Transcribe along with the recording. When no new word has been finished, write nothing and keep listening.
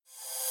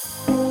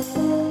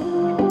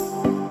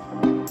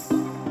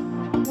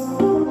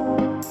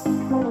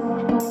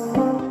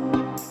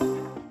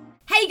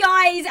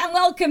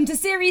welcome to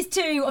Series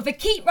 2 of the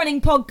Keep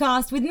Running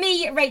podcast with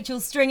me, Rachel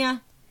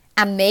Stringer.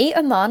 And me,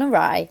 Amana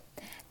Rai.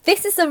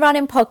 This is a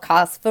running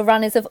podcast for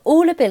runners of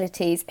all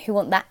abilities who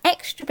want that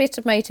extra bit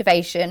of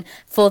motivation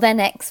for their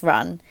next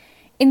run.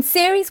 In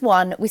Series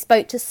 1, we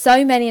spoke to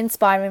so many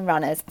inspiring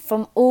runners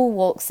from all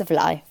walks of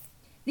life.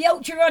 The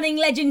ultra-running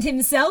legend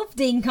himself,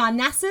 Dean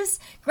Karnazes,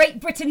 Great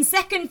Britain's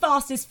second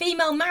fastest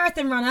female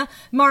marathon runner,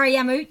 Mari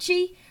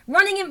Yamauchi,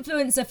 running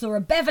influencer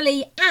Flora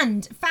Beverley,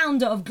 and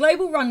founder of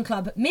Global Run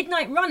Club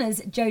Midnight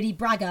Runners, Jodie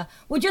Braga,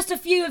 were just a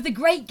few of the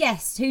great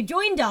guests who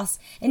joined us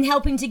in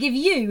helping to give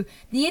you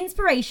the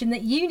inspiration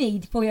that you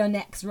need for your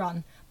next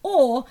run,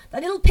 or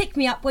that little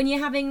pick-me-up when you're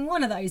having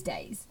one of those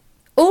days.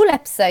 All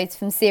episodes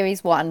from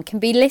Series 1 can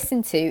be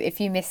listened to if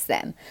you miss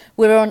them.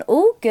 We're on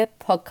all good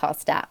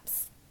podcast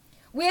apps.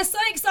 We are so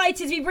excited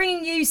to be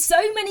bringing you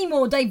so many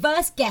more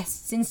diverse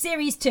guests in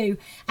Series 2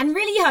 and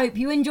really hope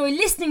you enjoy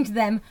listening to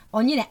them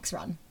on your next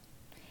run.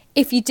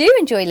 If you do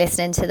enjoy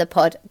listening to the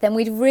pod, then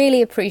we'd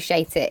really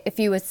appreciate it if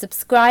you would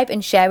subscribe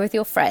and share with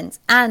your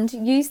friends and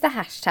use the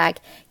hashtag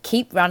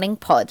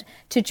KeepRunningPod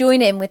to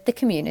join in with the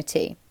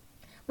community.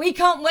 We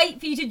can't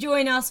wait for you to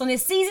join us on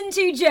this Season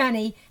 2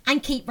 journey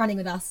and keep running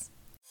with us.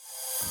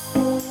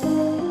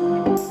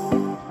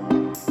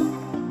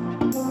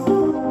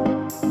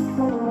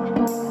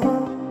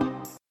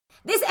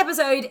 This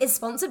episode is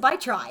sponsored by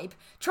Tribe.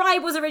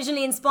 Tribe was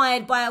originally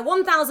inspired by a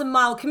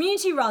 1,000-mile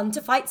community run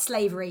to fight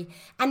slavery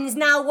and is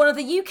now one of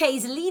the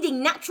UK's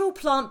leading natural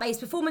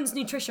plant-based performance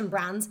nutrition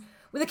brands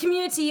with a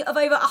community of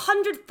over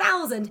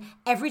 100,000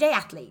 everyday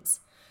athletes.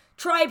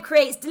 Tribe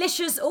creates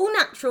delicious,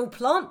 all-natural,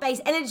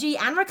 plant-based energy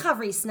and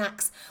recovery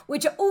snacks,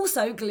 which are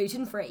also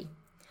gluten-free.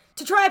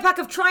 To try a pack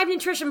of Tribe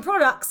nutrition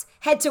products,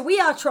 head to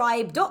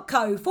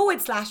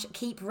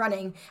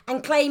wearetribe.co/keeprunning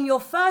and claim your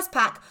first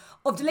pack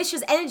of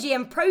delicious energy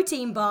and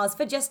protein bars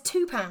for just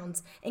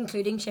 £2,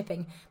 including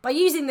shipping, by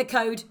using the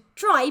code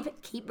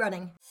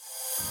TRIBEKEEPRUNNING.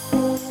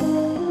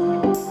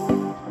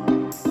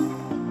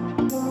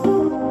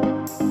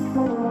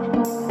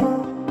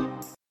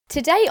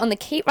 Today on the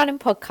Keep Running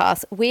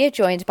podcast, we are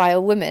joined by a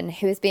woman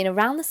who has been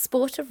around the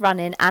sport of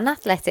running and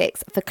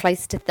athletics for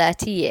close to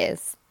 30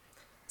 years.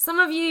 Some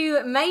of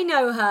you may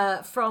know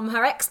her from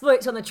her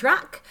exploits on the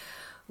track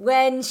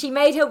when she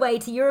made her way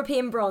to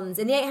European bronze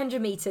in the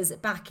 800 metres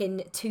back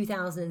in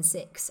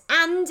 2006.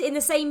 And in the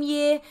same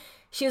year,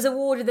 she was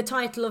awarded the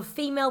title of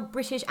Female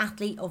British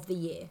Athlete of the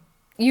Year.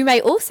 You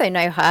may also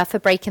know her for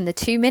breaking the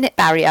 2-minute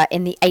barrier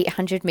in the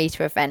 800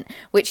 metre event,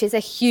 which is a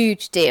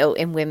huge deal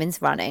in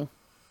women's running.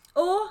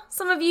 Or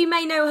some of you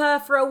may know her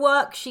for her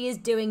work she is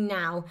doing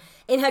now,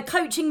 in her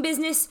coaching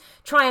business,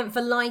 Triumph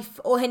for Life,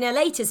 or in her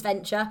latest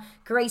venture,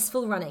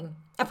 Graceful Running,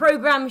 a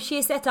programme she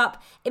has set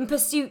up in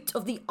pursuit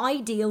of the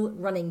ideal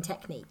running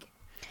technique.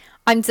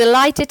 I'm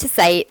delighted to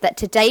say that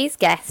today's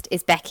guest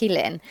is Becky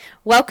Lynn.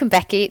 Welcome,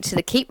 Becky, to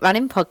the Keep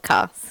Running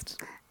podcast.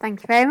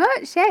 Thank you very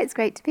much. Yeah, it's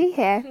great to be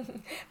here.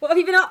 What have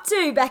you been up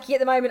to, Becky, at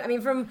the moment? I mean,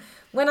 from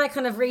when I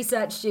kind of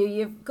researched you,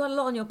 you've got a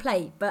lot on your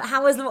plate, but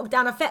how has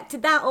lockdown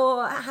affected that,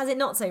 or has it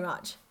not so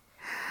much?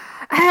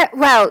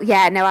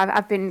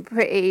 I've been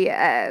pretty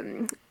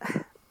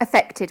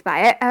affected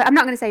by it. I'm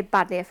not going to say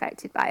badly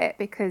affected by it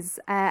because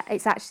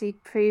it's actually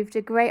proved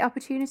a great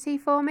opportunity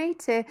for me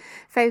to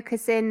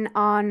focus in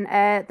on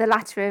the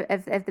latter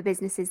of the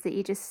businesses that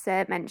you just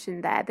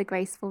mentioned there, the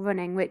Graceful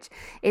Running, which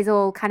is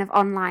all kind of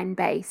online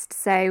based.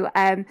 So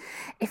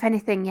if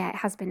anything, it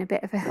has been a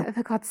bit of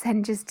a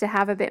godsend just to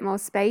have a bit more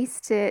space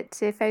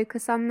to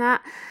focus on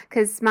that,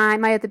 because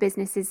my other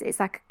business it's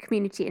like a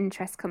community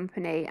interest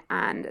company,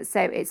 and so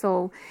it's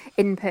all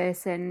in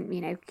person,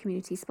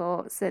 community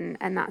sports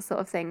and that sort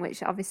of thing,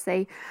 which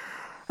obviously,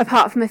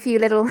 apart from a few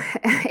little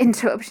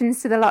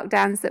interruptions to the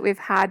lockdowns that we've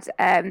had,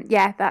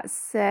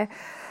 that's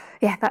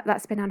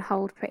been on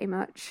hold pretty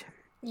much.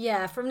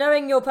 Yeah, from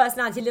knowing your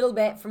personality a little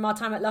bit from our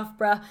time at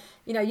Loughborough,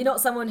 you're not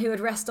someone who would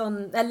rest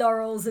on their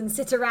laurels and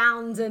sit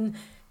around and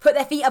put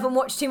their feet up and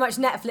watch too much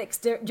Netflix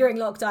during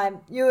lockdown.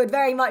 You would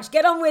very much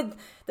get on with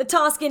the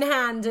task in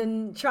hand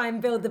and try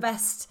and build the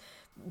best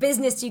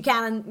business you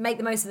can and make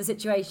the most of the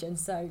situation.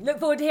 So look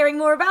forward to hearing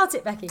more about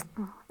it, Becky.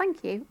 Oh,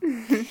 thank you.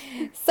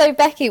 So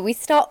Becky, we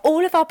start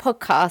all of our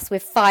podcasts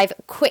with 5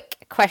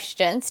 quick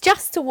questions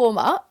just to warm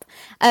up.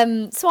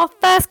 So our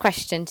first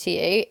question to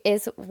you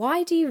is,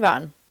 why do you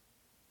run?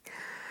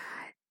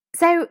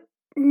 So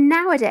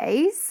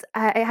nowadays,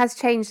 it has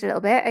changed a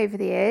little bit over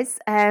the years.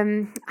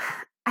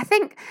 I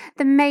think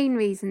the main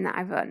reason that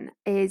I run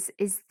is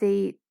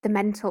the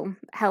mental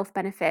health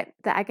benefit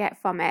that I get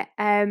from it.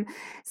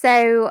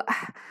 So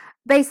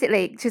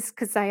basically, just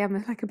because I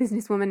am like a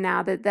businesswoman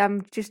now, that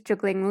I'm just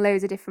juggling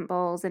loads of different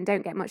balls and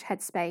don't get much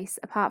headspace.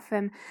 Apart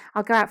from,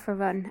 I'll go out for a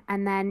run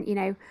and then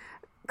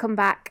come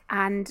back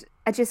and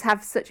I just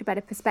have such a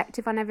better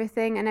perspective on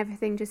everything, and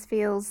everything just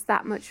feels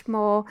that much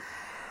more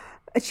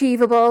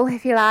achievable,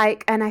 if you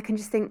like, and I can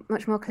just think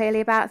much more clearly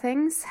about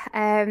things.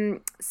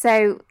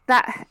 So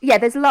that, yeah,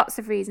 there's lots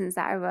of reasons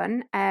that I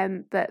run,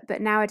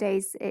 but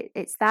nowadays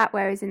it's that,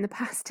 whereas in the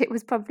past it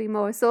was probably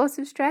more a source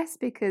of stress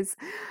because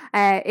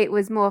it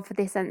was more for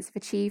this sense of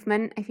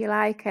achievement, if you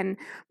like, and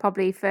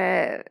probably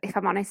for, if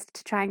I'm honest,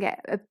 to try and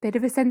get a bit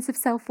of a sense of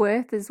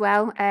self-worth as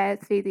well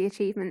through the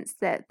achievements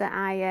that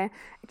I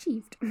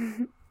achieved.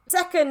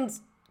 Second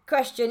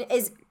question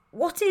is,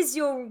 what is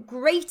your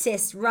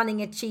greatest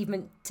running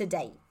achievement to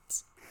date?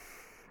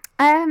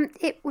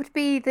 It would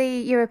be the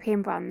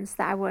European bronze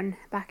that I won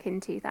back in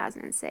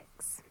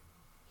 2006.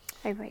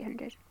 Over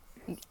 800.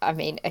 I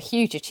mean, a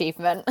huge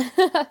achievement.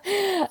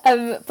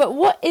 But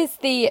what is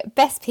the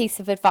best piece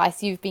of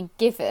advice you've been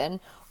given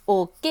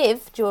or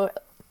give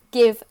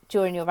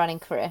during your running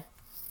career?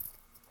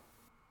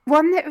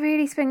 One that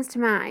really springs to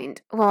mind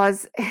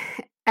was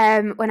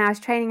when I was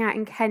training out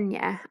in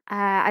Kenya.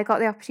 I got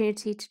the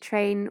opportunity to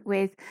train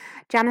with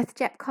Janeth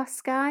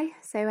Jepkosgei.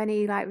 So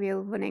any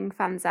real running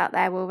fans out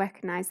there will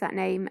recognise that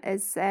name,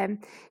 as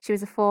she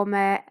was a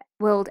former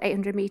world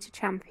 800 metre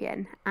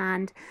champion,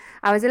 and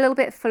I was a little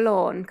bit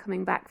forlorn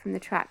coming back from the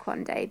track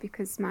one day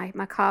because my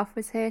calf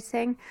was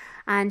hurting,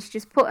 and she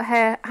just put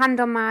her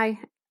hand on my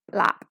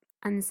lap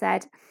and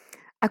said,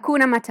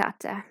 "Hakuna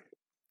Matata,"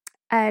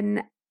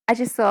 and I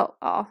just thought,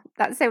 oh,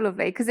 that's so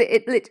lovely, because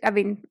I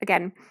mean,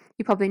 again,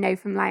 you probably know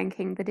from Lion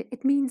King that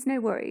it means no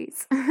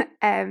worries.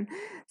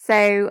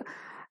 So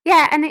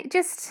yeah, and it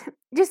just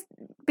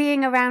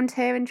being around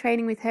her and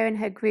training with her and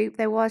her group,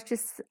 there was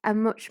just a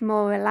much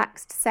more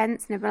relaxed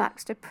sense and a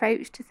relaxed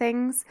approach to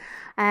things.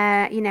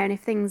 And if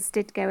things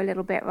did go a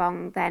little bit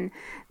wrong, then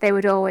they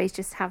would always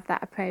just have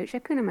that approach,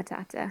 Hakuna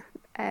Matata.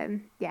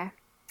 Yeah.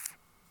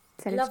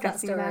 Instead of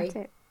stressing about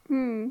it.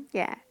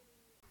 Yeah.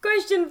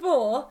 Question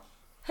 4.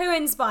 Who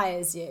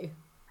inspires you?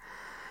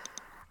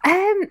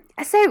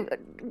 So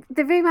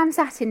the room I'm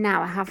sat in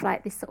now, I have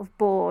this sort of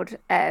board,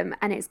 and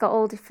it's got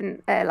all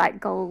different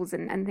goals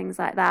and things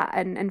like that,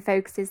 and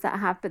focuses that I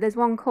have. But there's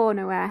one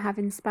corner where I have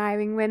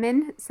inspiring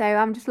women. So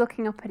I'm just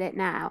looking up at it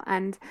now,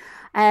 and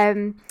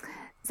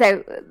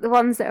so the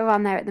ones that are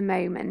on there at the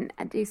moment,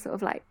 I do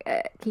sort of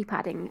keep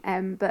adding.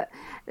 But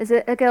there's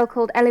a girl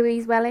called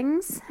Eloise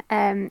Wellings,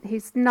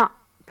 who's not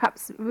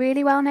perhaps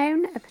really well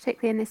known,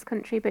 particularly in this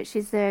country, but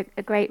she's a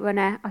great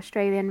runner,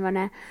 Australian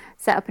runner,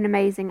 set up an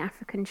amazing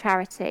African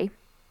charity,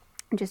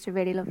 and just a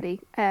really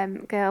lovely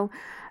girl.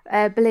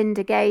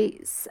 Belinda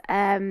Gates,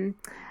 Brené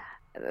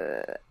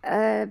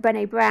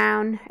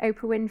Brown,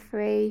 Oprah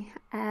Winfrey,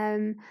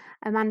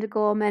 Amanda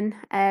Gorman.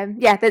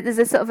 There's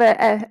a sort of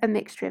a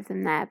mixture of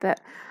them there,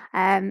 but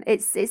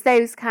it's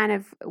those kind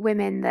of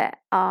women that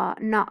are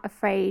not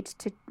afraid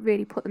to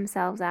really put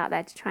themselves out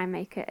there to try and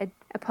make a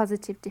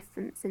positive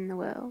difference in the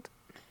world.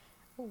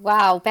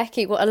 Wow,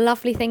 Becky, what a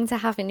lovely thing to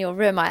have in your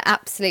room. I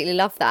absolutely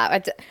love that. I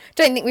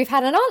don't think we've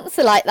had an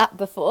answer like that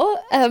before.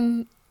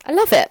 I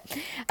love it.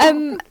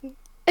 A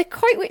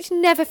quote which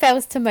never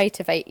fails to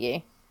motivate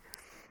you.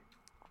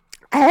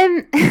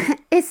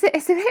 It's a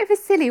bit of a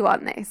silly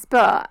one, this,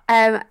 but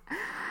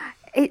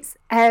it's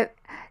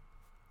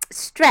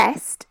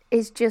stressed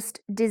is just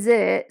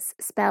desserts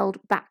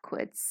spelled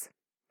backwards.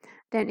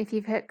 Don't know if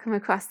you've come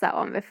across that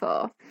one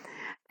before.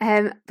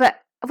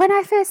 But when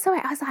I first saw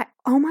it, I was like,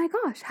 oh my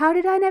gosh, how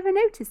did I never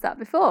notice that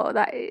before?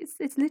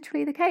 It's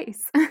literally the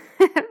case.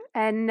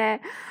 And I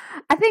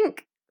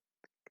think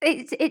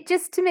it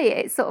just, to me,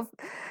 it sort of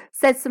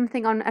says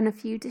something on a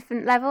few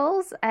different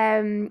levels,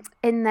 in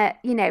that,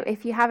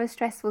 if you have a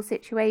stressful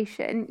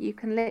situation, you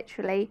can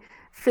literally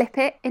flip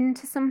it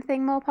into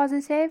something more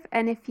positive.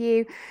 And if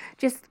you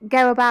just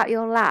go about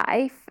your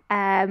life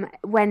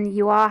when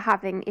you are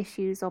having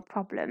issues or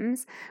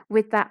problems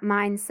with that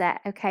mindset,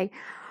 okay,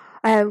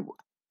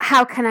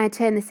 how can I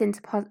turn this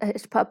into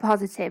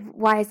positive?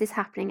 Why is this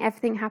happening?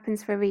 Everything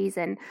happens for a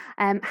reason.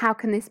 How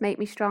can this make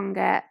me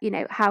stronger?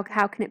 How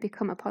can it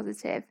become a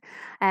positive?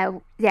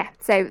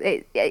 So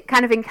it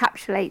kind of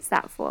encapsulates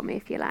that for me,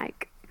 if you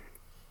like.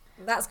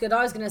 That's good.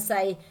 I was going to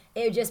say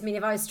it would just mean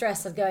if I was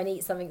stressed, I'd go and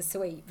eat something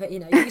sweet. But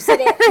you said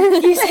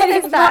it. You said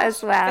it that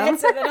as well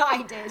better than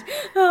I did.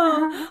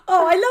 Oh,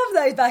 I love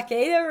those,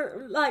 Becky.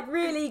 They're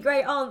really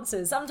great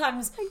answers.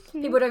 Sometimes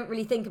people don't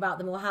really think about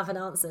them or have an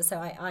answer. So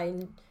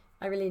I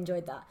really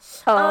enjoyed that.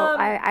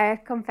 I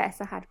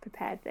confess I had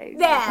prepared those.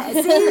 Yeah,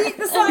 see,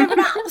 the sign of an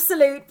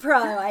absolute pro.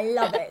 I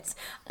love it.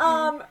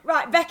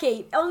 Right,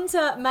 Becky, on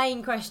to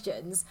main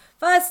questions.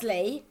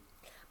 Firstly,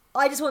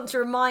 I just want to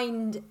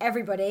remind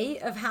everybody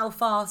of how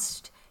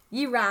fast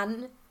you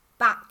ran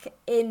back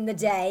in the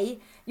day.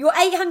 Your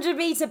 800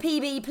 metre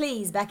PB,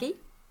 please, Becky.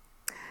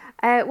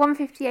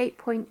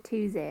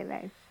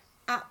 1:58.20.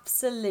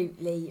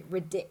 Absolutely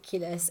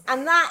ridiculous.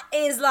 And that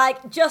is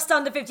just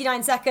under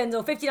 59 seconds,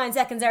 or 59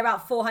 seconds are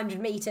about 400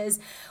 metres.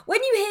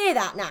 When you hear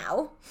that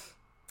now,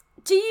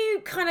 do you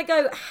kind of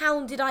go,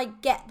 how did I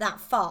get that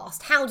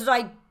fast? How did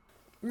I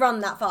run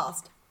that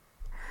fast?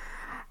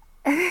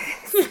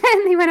 So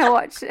certainly when I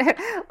watch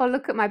or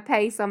look at my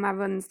pace on my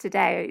runs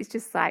today, it's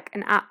just like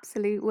an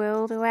absolute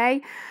world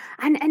away.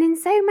 And in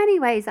so many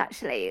ways,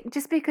 actually,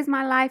 just because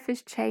my life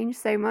has changed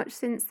so much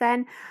since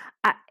then,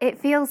 it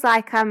feels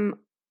like I'm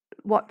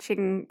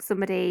watching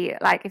somebody,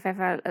 like if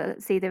ever I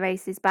see the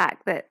races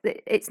back, that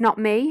it's not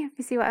me, if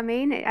you see what I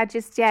mean. It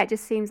just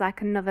seems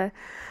like another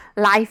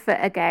life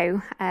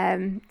ago.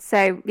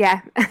 So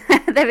yeah,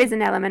 there is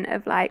an element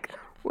of like,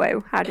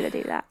 whoa, how did I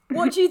do that?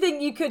 What do you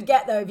think you could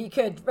get though if you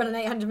could run an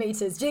 800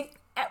 metres? Do you,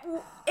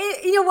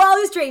 in your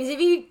wildest dreams, if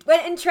you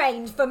went and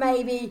trained for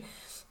maybe,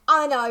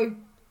 I don't know,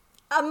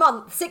 a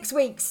month, 6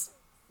 weeks,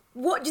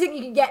 what do you think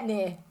you could get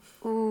near?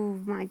 Oh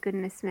my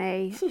goodness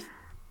me.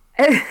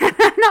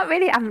 Not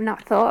really. I've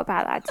not thought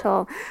about that at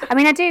all. I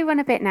mean, I do run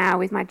a bit now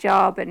with my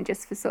job and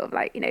just for sort of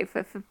like,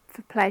 for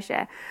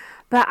pleasure.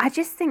 But I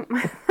just think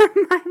my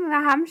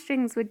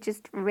hamstrings would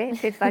just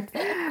rip if I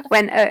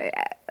went.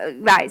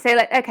 Right. So,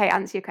 okay,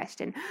 answer your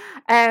question.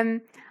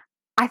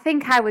 I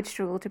think I would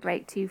struggle to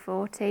break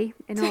 240,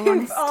 in all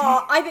honesty.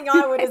 Oh, I think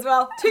I would as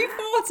well.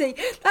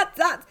 240.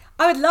 That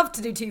I would love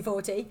to do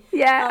 240.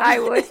 Yeah, I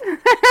would.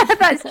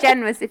 That's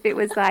generous if it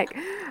was like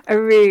a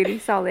really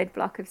solid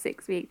block of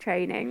 6-week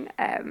training.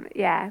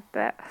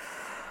 But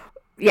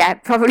yeah,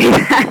 probably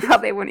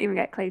wouldn't even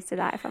get close to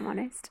that if I'm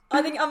honest.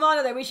 I think,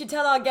 Amanda, though, we should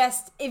tell our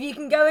guests, if you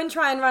can go and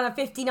try and run a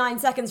 59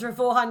 seconds for a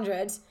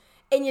 400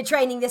 in your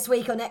training this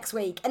week or next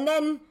week, and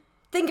then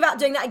think about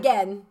doing that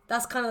again.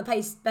 That's kind of the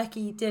pace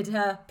Becky did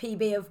her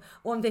PB of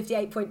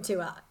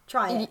 158.2 at.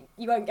 Try it.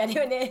 You won't get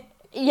anywhere near.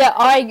 Yeah,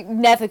 I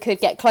never could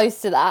get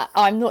close to that.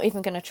 I'm not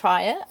even going to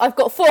try it. I've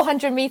got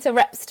 400 metre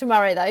reps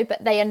tomorrow, though,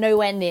 but they are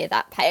nowhere near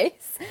that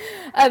pace.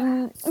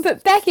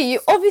 But Becky,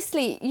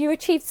 you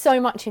achieved so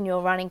much in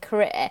your running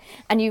career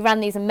and you ran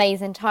these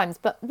amazing times.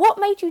 But what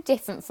made you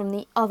different from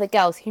the other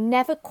girls who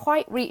never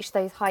quite reached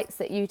those heights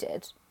that you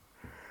did?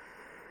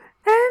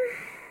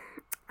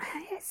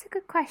 It's a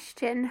good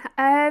question.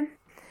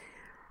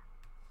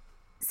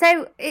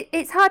 So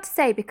it's hard to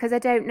say because I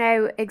don't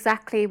know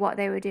exactly what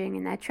they were doing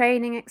in their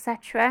training,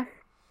 etc.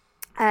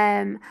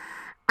 And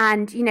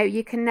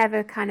you can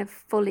never kind of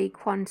fully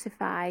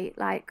quantify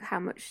like how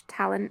much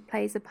talent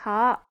plays a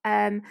part.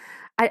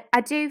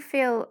 I do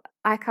feel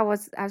like I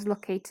was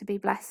lucky to be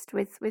blessed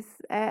with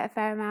a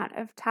fair amount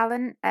of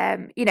talent.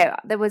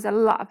 There was a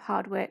lot of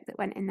hard work that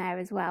went in there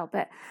as well,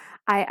 but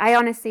I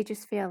honestly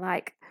just feel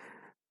like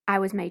I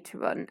was made to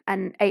run,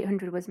 and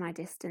 800 was my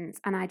distance,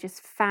 and I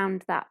just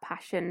found that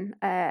passion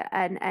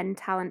and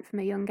talent from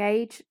a young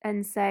age.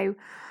 And so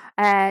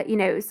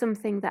it was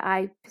something that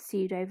I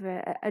pursued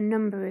over a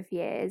number of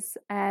years.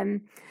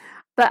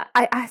 But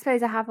I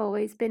suppose I have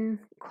always been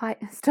quite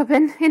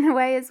stubborn in a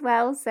way as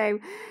well. So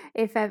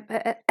if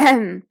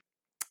and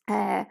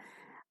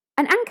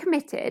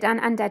committed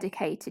and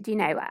dedicated,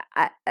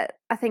 I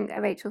think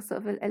Rachel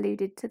sort of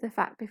alluded to the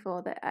fact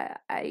before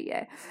that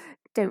I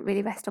don't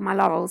really rest on my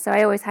laurels. So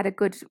I always had a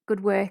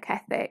good work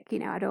ethic.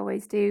 I'd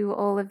always do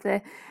all of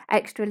the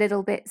extra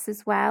little bits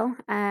as well.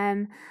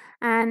 But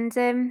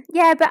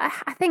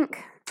I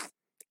think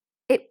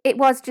it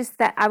was just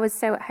that I was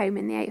so at home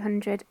in the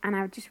 800 and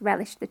I just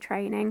relished the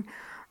training.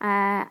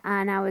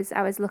 And I was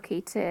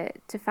lucky to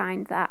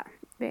find that,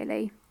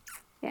 really.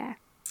 Yeah.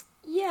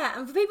 Yeah,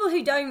 and for people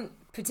who don't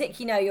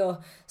particularly know your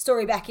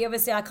story, Becky,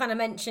 obviously I kind of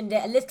mentioned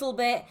it a little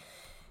bit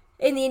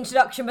in the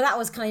introduction, but that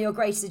was kind of your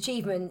greatest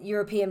achievement,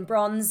 European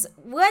bronze.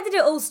 Where did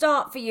it all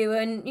start for you,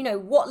 and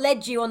what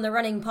led you on the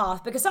running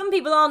path? Because some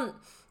people aren't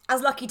as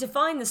lucky to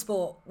find the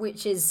sport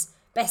which is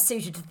best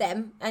suited to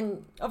them,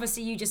 and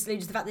obviously you just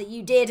alluded to the fact that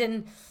you did,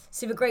 and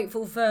super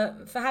grateful for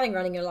having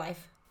running in your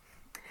life.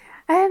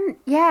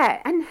 Yeah,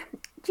 and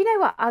do you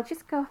know what? I'll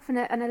just go off on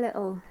a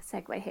little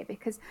segue here,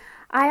 because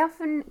I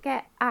often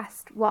get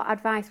asked what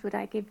advice would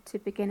I give to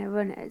beginner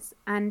runners,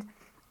 and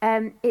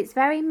it's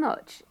very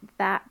much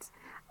that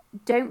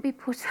don't be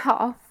put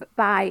off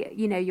by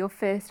your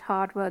first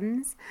hard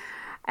runs,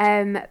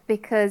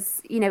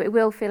 because it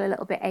will feel a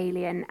little bit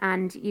alien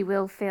and you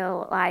will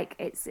feel like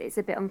it's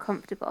a bit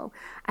uncomfortable,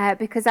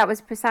 because that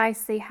was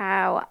precisely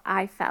how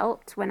I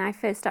felt when I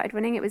first started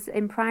running. It was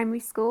in primary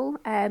school.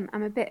 I'm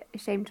a bit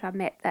ashamed to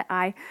admit that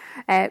I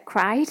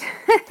cried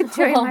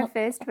during my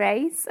first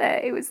race.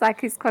 It was like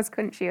his cross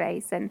country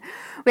race, and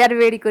we had a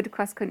really good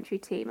cross country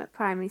team at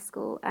primary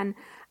school, and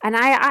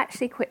I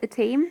actually quit the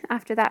team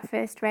after that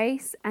first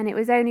race, and it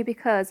was only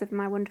because of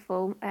my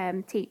wonderful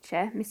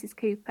teacher, Mrs.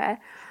 Cooper.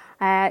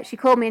 She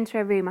called me into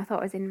her room. I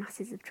thought I was in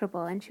masses of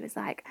trouble, and she was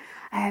like,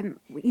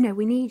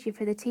 we need you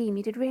for the team.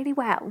 You did really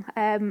well.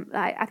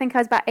 I think I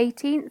was about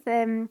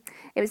 18th.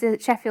 It was a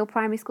Sheffield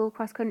primary school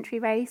cross country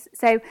race,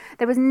 so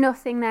there was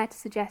nothing there to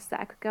suggest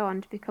that I could go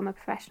on to become a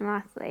professional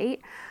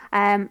athlete.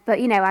 But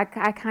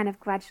I kind of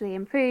gradually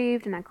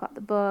improved, and I got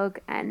the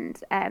bug.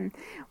 And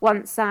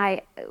once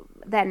I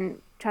then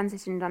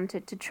transitioned on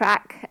to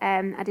track,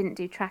 I didn't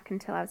do track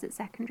until I was at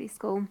secondary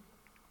school.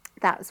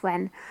 That was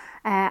when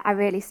I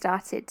really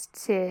started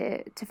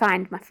to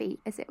find my feet,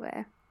 as it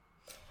were.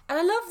 And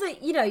I love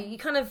that, you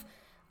kind of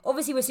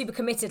obviously were super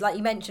committed, like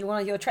you mentioned,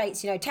 one of your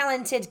traits,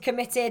 talented,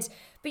 committed,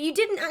 but you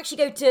didn't actually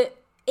go to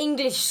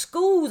English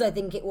schools, I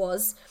think it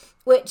was,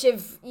 which,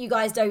 if you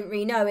guys don't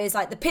really know, is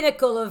like the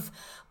pinnacle of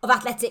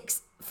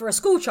athletics for a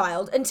school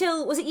child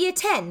until, was it year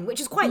 10, which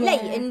was quite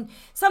late. And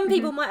some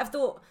people might have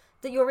thought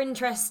that your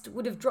interest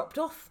would have dropped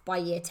off by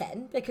year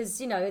 10 because,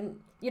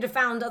 you'd have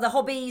found other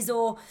hobbies,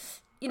 or,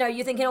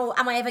 you're thinking, oh,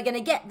 am I ever going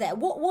to get there?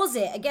 What was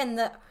it, again,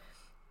 that,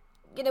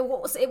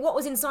 what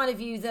was inside of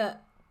you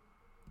that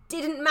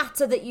didn't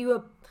matter that you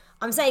were,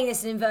 I'm saying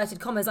this in inverted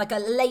commas, like a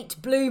late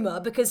bloomer,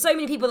 because so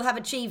many people have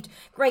achieved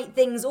great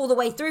things all the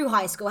way through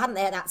high school, hadn't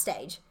they, at that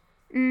stage?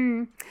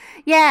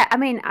 Yeah, I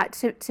mean,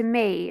 to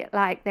me,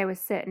 like, there were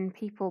certain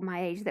people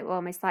my age that were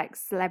almost like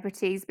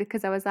celebrities,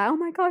 because I was like, oh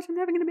my gosh, I'm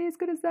never going to be as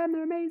good as them.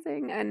 They're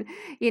amazing. And,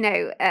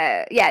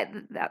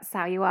 that's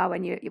how you are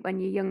when you're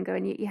younger,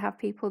 and you have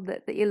people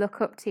that you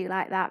look up to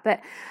like that. But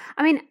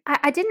I mean,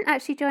 I didn't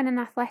actually join an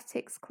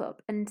athletics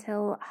club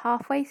until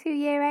halfway through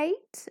year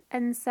 8.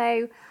 And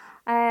so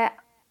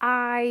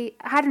I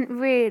hadn't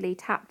really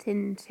tapped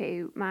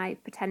into my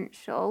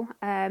potential.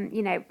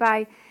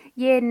 By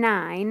year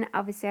 9,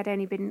 obviously I'd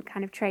only been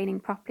kind of training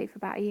properly for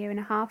about a year and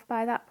a half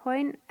by that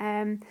point.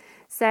 And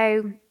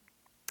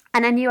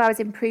I knew I was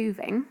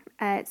improving.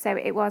 So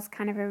it was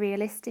kind of a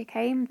realistic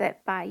aim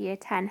that by year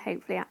 10,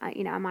 hopefully,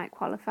 I might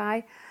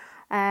qualify.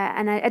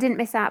 And I didn't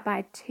miss out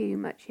by too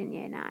much in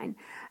year 9.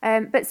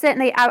 But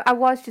certainly I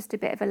was just a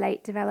bit of a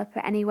late developer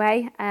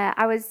anyway.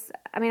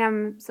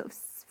 I'm sort of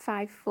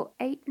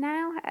 5'8"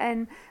 now,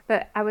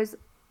 but I was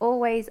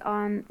always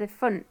on the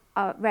front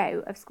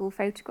row of school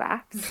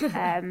photographs.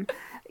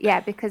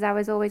 Because I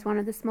was always one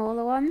of the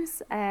smaller ones.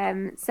 So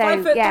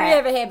 5'3"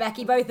 over here,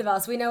 Becky. Both of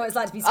us, we know what it's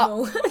like to be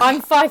small.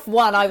 I'm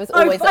 5'1". I was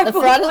always at the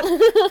front.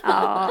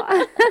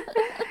 Oh.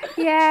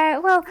 Yeah,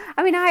 well,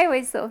 I mean, I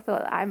always sort of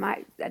thought that I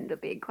might end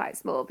up being quite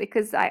small,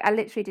 because I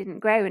literally didn't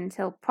grow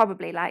until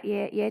probably like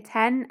year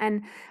 10.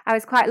 And I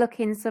was quite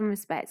lucky in some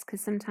respects,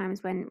 because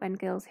sometimes when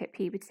girls hit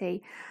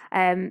puberty,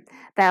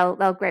 they'll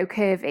grow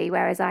curvy,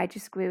 whereas I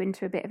just grew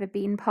into a bit of a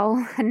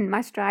beanpole and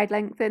my stride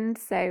lengthened.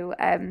 So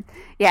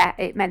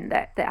it meant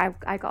that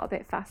I got a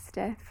bit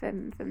faster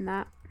from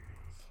that.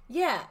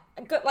 Yeah,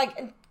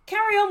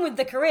 carry on with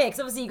the career, because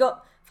obviously you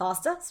got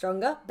faster,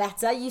 stronger,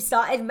 better. You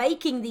started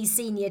making these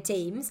senior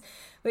teams,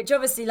 which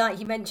obviously, like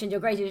you mentioned,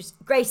 your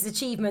greatest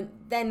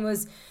achievement then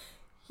was,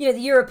 the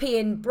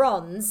European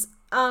bronze.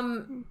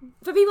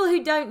 For people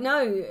who don't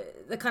know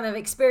the kind of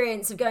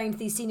experience of going to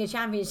these senior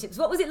championships,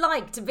 what was it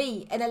like to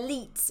be an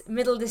elite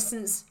middle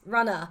distance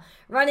runner,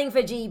 running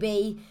for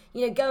GB,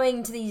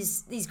 going to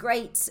these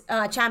great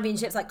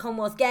championships like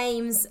Commonwealth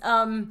Games,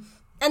 and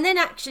then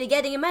actually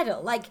getting a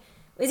medal? Like,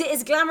 is it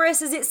as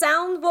glamorous as it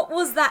sounds? What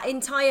was that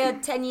entire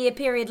 10-year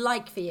period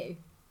like for you?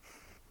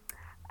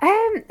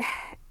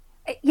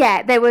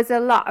 Yeah, there was a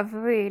lot of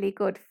really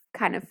good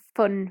kind of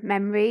fun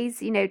memories,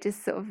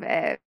 just sort of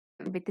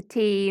with the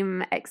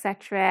team,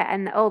 etc.,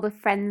 and all the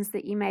friends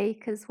that you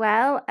make as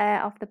well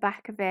off the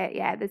back of it.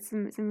 Yeah, there's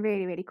some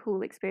really, really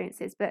cool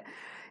experiences. But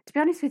to be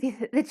honest with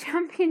you, the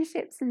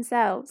championships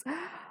themselves,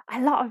 a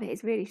lot of it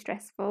is really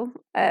stressful.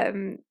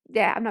 I'm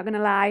not going to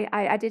lie.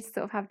 I did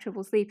sort of have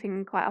trouble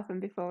sleeping quite often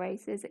before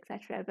races,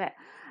 etc. But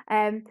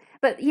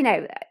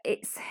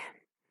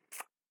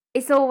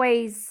it's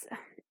always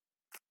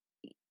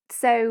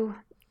so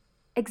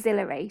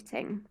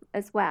exhilarating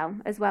as well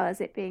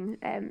as it being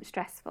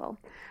stressful.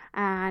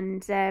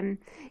 And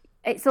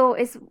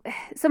it's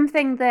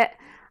something that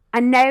I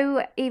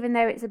know, even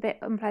though it's a bit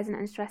unpleasant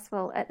and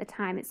stressful at the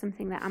time, it's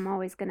something that I'm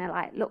always going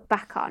to look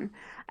back on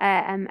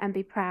and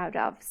be proud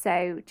of.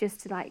 So just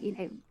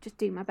to just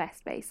do my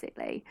best,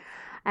 basically.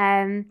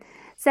 A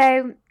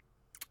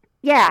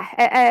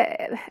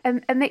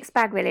mixed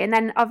bag, really. And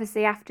then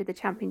obviously after the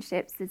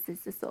championships, there's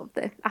the sort of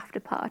the after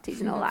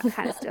parties and all that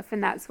kind of stuff,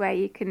 and that's where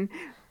you can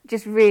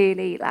just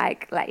really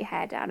let your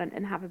hair down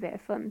and have a bit of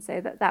fun.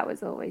 So that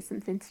was always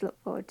something to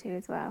look forward to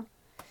as well.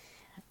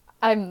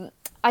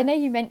 I know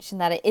you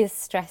mentioned that it is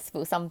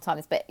stressful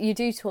sometimes, but you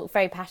do talk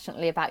very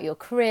passionately about your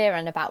career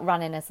and about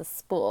running as a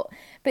sport.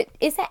 But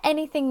is there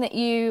anything that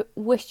you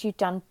wish you'd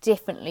done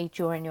differently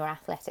during your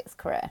athletics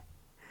career?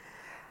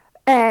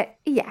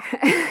 Yeah,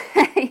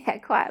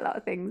 quite a lot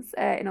of things,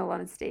 in all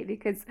honesty,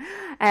 because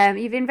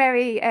you've been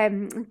very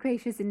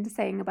gracious in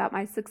saying about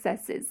my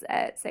successes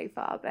so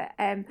far. But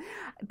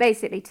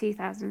basically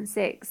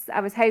 2006,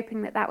 I was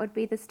hoping that would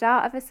be the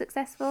start of a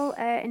successful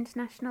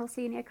international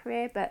senior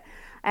career, but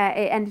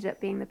it ended up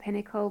being the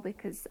pinnacle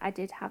because I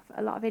did have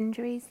a lot of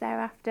injuries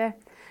thereafter.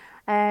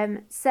 I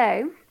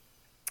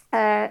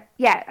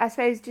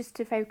suppose just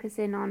to focus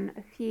in on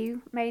a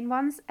few main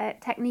ones.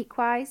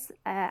 Technique-wise,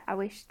 I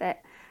wish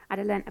that I'd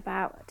have learnt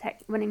about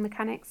running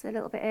mechanics a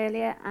little bit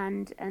earlier,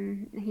 and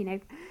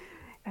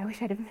I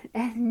wish I'd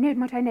have known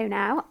what I know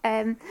now.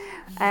 That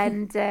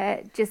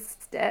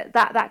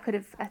could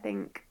have, I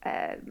think,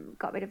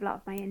 got rid of a lot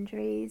of my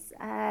injuries.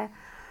 I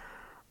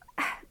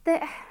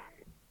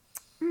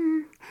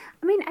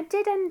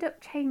did end up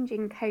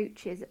changing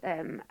coaches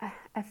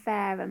a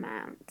fair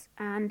amount,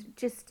 and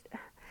just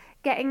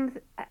getting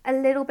a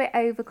little bit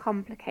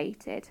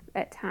overcomplicated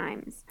at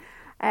times.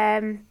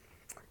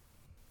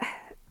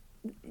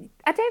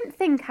 I don't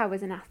think I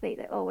was an athlete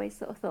that always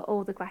sort of thought,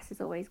 oh, the grass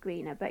is always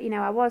greener. But,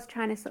 I was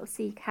trying to sort of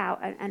seek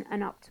out an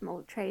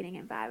optimal training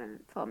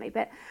environment for me.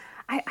 But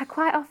I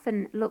quite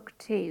often look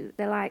to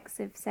the likes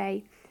of,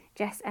 say,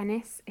 Jess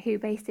Ennis, who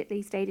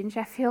basically stayed in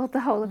Sheffield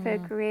the whole of her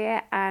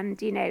career and,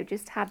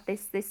 just had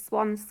this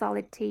one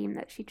solid team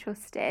that she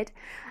trusted.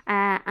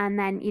 And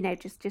then,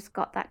 just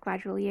got that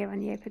gradual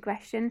year-on-year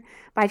progression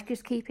by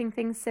just keeping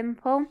things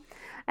simple.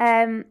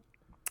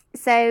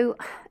 So,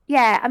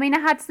 yeah, I mean, I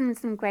had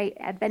some great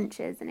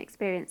adventures and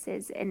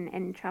experiences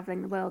in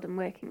traveling the world and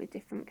working with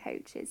different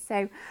coaches.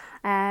 So,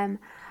 I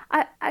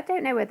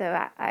don't know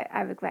whether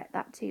I regret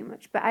that too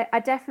much, but I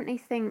definitely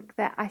think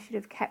that I should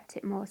have kept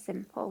it more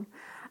simple.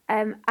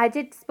 I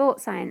did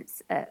sports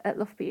science at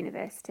Loughborough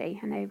University.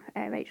 I know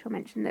Rachel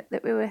mentioned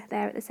that we were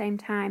there at the same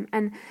time.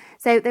 And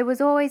so there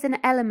was always an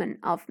element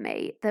of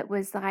me that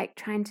was like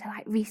trying to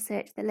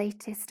research the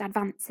latest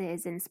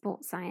advances in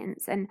sports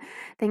science and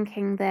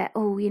thinking that,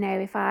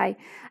 if I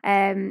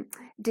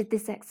did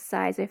this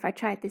exercise or if I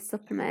tried this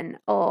supplement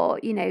or,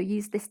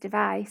 used this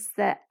device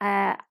that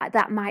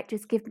that might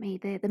just give me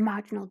the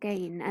marginal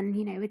gain. And,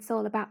 it's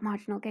all about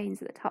marginal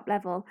gains at the top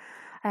level.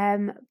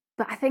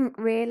 But I think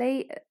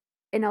really,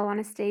 in all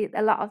honesty,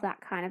 a lot of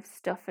that kind of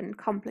stuff and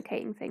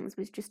complicating things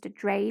was just a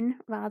drain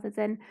rather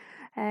than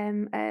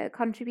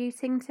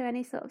contributing to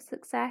any sort of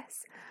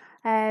success.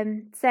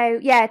 So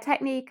yeah,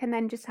 technique and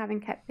then just having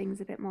kept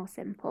things a bit more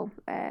simple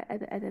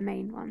are the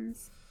main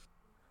ones.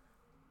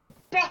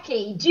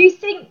 Becky, do you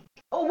think,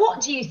 or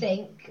what do you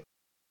think,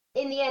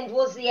 in the end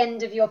was the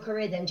end of your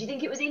career then? Do you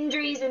think it was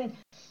injuries? And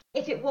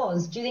if it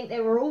was, do you think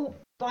they were all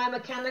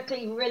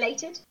biomechanically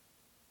related?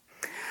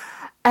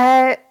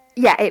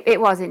 Yeah, it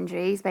was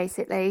injuries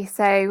basically.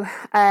 So,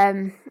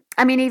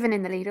 I mean, even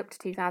in the lead up to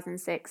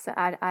 2006,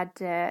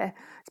 I'd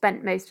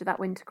spent most of that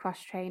winter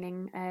cross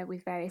training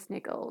with various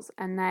niggles,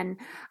 and then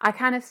I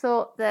kind of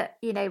thought that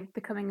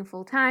becoming a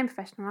full-time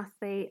professional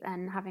athlete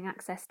and having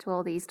access to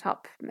all these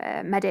top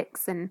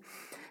medics and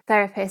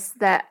therapists,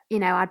 that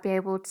I'd be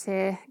able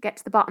to get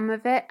to the bottom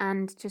of it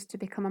and just to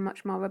become a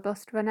much more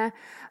robust runner.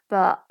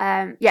 But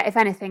yeah, if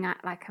anything,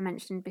 like I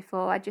mentioned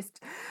before, I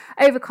just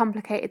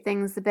overcomplicated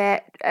things a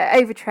bit,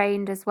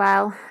 overtrained as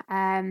well.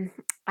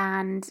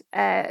 And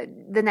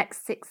the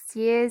next 6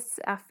 years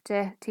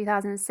after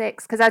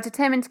 2006, because I was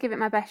determined to give it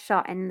my best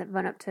shot in the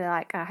run up to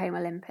our home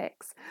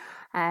Olympics,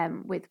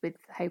 with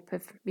hope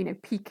of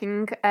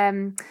peaking.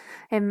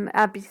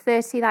 I'd be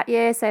 30 that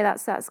year, so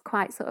that's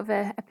quite sort of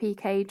a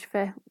peak age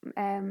for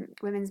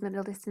women's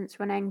middle distance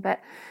running.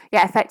 But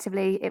yeah,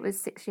 effectively it was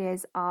 6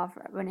 years of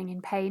running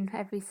in pain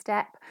every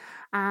step,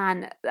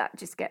 and that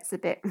just gets a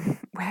bit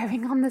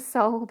wearing on the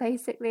soul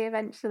basically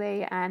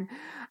eventually. And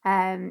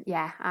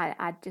yeah,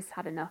 I'd just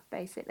had enough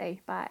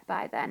basically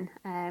by then.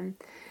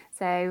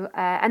 So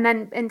and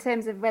then in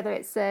terms of whether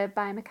it's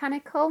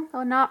biomechanical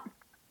or not,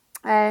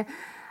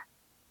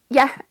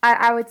 yeah,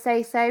 I would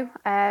say so.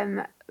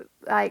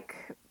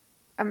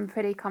 I'm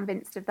pretty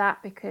convinced of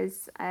that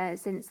because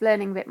since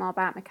learning a bit more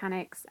about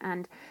mechanics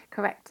and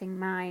correcting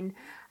mine,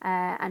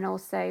 and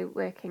also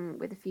working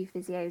with a few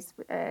physios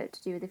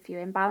to do with a few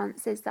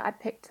imbalances that I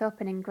picked up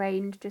and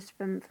ingrained just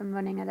from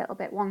running a little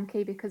bit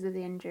wonky because of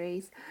the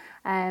injuries,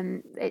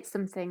 it's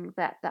something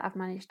that I've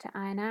managed to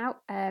iron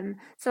out.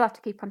 Still have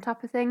to keep on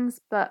top of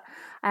things, but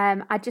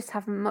I just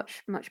have a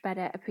much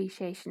better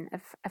appreciation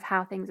of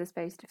how things are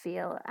supposed to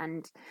feel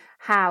and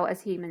how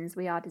as humans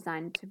we are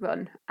designed to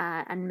run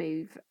and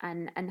move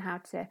and how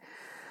to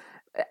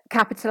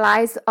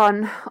capitalize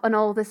on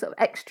all the sort of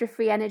extra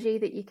free energy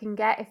that you can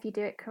get if you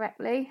do it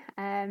correctly.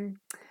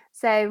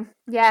 So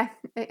yeah,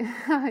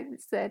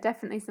 it's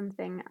definitely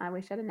something I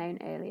wish I'd have known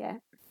earlier.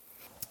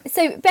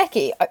 So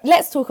Becky,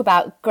 let's talk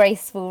about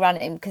graceful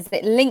running because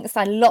it links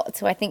a lot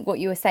to I think what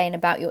you were saying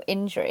about your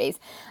injuries.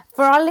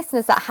 For our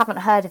listeners that haven't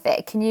heard of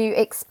it, can you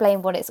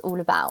explain what it's all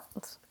about?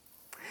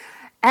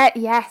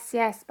 Yes,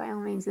 by all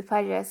means, a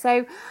pleasure.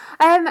 So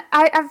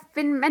I've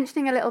been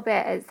mentioning a little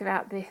bit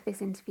throughout this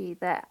interview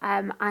that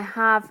I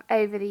have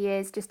over the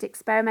years just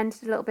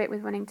experimented a little bit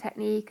with running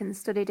technique and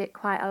studied it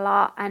quite a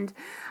lot, and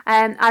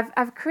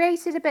I've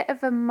created a bit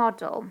of a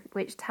model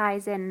which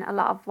ties in a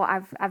lot of what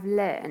I've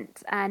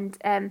learnt, and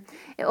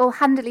it all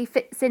handily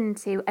fits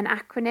into an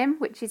acronym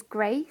which is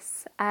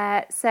GRACE.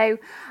 So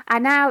I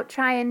now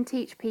try and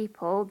teach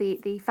people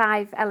the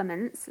 5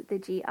 elements, the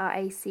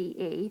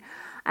GRACE,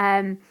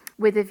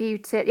 with a view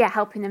to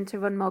helping them to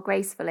run more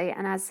gracefully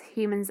and as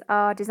humans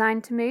are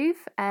designed to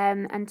move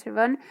and to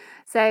run.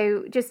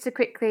 So just to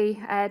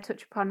quickly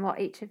touch upon what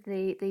each of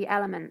the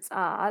elements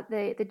are,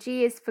 the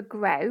G is for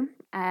grow,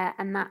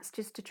 and that's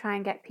just to try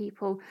and get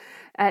people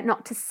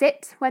not to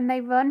sit when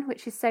they run,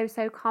 which is so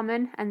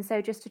common, and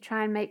so just to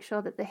try and make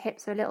sure that the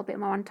hips are a little bit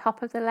more on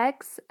top of the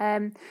legs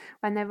when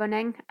they're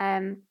running.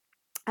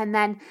 And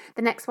then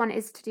the next one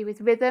is to do with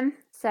rhythm.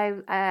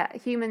 So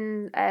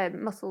human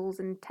muscles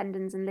and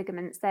tendons and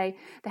ligaments, they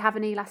have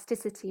an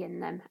elasticity in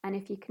them. And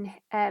if you can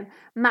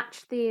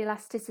match the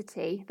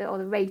elasticity or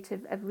the rate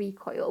of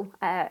recoil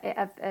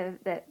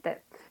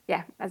that,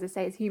 as I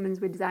say, as humans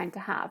we're designed to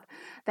have,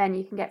 then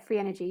you can get free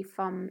energy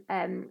from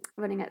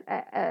running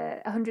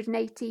at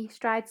 180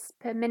 strides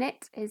per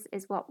minute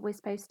is what we're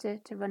supposed to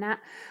run at.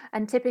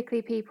 And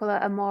typically people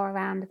are more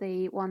around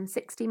the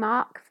 160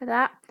 mark for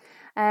that.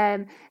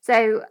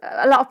 So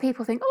a lot of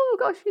people think, oh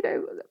gosh,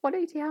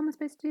 180, how am I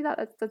supposed to do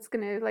that? That's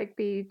going to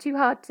be too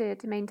hard to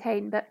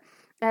maintain. But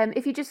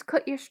if you just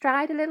cut your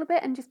stride a little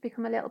bit and just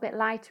become a little bit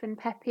lighter and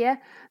peppier,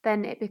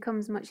 then it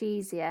becomes much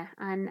easier.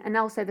 And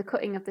also the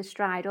cutting of the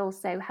stride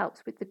also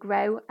helps with the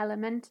grow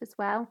element as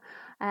well.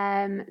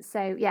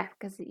 So yeah,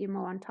 because you're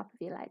more on top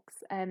of your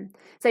legs.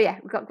 So yeah,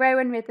 we've got grow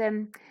and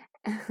rhythm.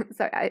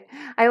 So I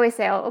always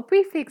say I'll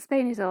briefly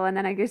explain it all and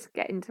then I just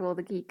get into all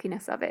the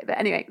geekiness of it. But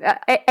anyway,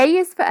 A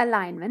is for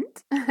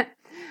alignment.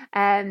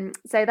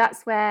 So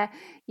that's where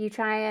you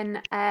try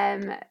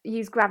and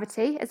use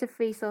gravity as a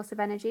free source of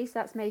energy. So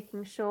that's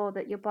making sure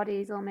that your body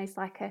is almost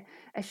like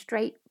a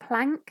straight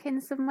plank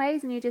in some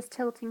ways, and you're just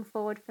tilting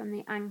forward from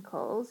the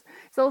ankles.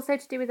 It's also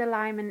to do with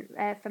alignment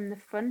from the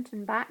front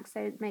and back,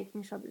 so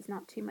making sure there's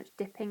not too much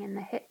dipping in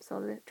the hips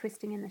or the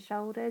twisting in the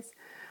shoulders.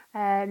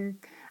 And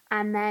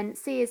then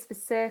C is for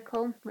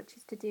circle, which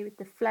is to do with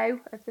the flow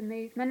of the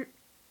movement,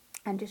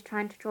 and just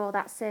trying to draw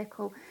that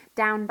circle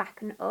down,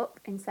 back and up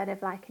instead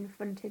of in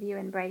front of you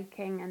and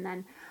braking, and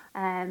then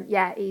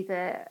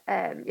either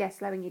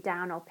slowing you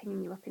down or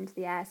pinging you up into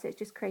the air. So it's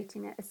just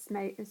creating a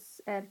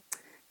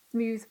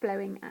smooth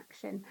flowing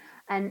action.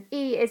 And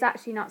E is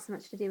actually not so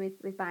much to do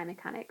with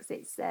biomechanics,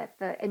 it's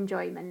for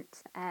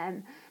enjoyment.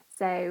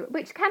 So,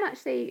 which can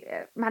actually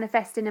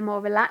manifest in a more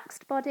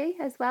relaxed body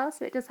as well.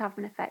 So it does have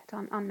an effect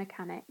on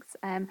mechanics.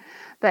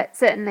 But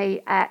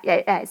certainly,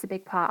 it's a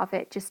big part of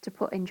it, just to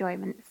put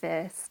enjoyment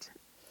first.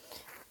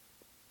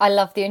 I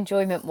love the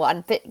enjoyment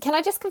one. But can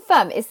I just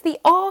confirm, is the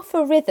R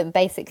for rhythm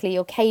basically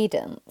your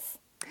cadence?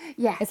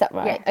 Yeah. Is that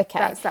right? Yeah,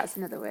 okay. That's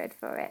another word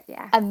for it,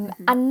 yeah. And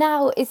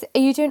now, are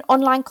you doing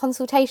online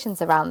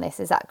consultations around this?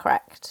 Is that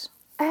correct?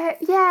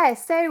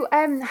 So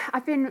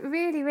I've been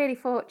really, really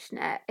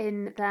fortunate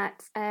in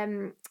that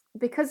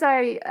because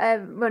I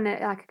run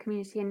a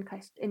community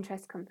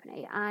interest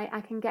company,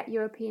 I can get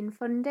European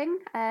funding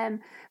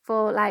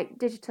for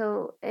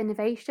digital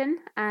innovation,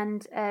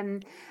 and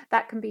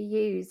that can be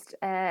used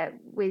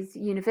with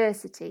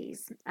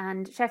universities.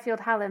 And Sheffield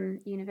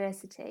Hallam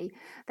University,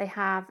 they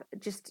have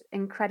just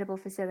incredible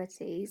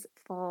facilities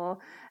for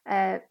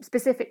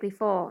specifically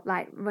for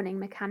running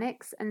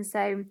mechanics, and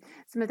so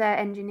some of their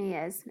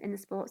engineers in the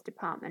sports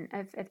department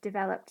have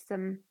developed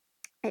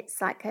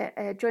it's like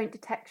a joint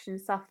detection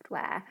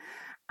software,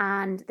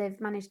 and they've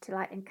managed to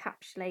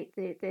encapsulate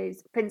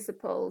those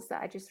principles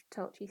that I just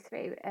talked you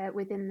through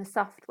within the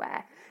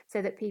software, so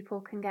that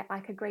people can get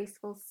a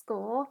graceful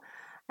score.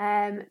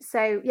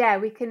 So yeah,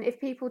 we can, if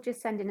people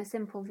just send in a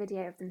simple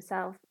video of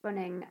themselves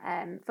running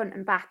front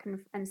and back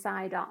and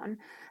side on,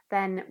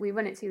 then we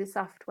run it through the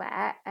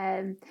software.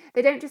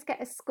 They don't just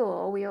get a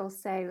score, we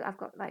also, I've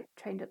got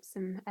trained up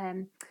some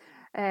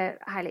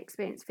highly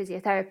experienced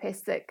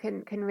physiotherapists that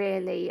can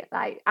really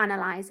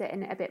analyze it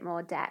in a bit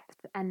more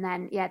depth, and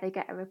then they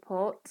get a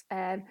report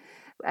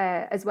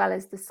as well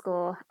as the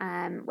score,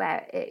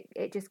 where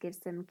it just gives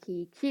them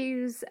key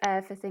cues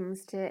for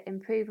things to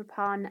improve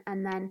upon,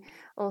 and then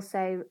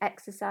also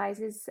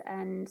exercises,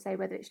 and so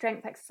whether it's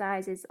strength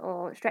exercises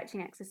or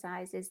stretching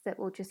exercises that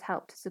will just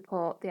help to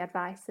support the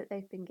advice that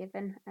they've been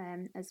given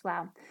as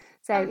well.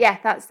 So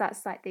that's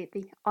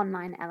the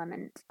online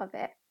element of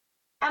it.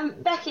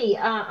 Becky,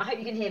 I hope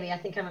you can hear me. I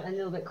think I'm a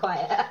little bit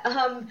quiet.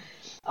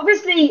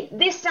 Obviously,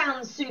 this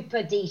sounds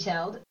super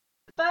detailed.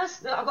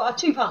 First, I've got a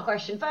two-part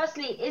question.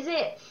 Firstly, is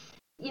it,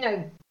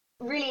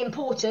 really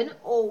important,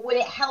 or will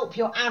it help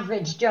your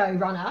average Joe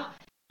runner?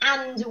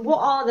 And what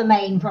are the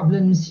main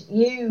problems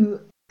you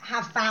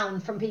have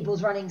found from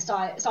people's running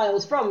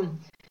styles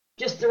from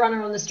just the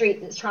runner on the street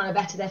that's trying to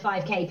better their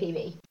 5K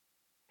PB?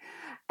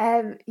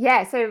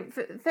 So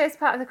first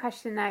part of the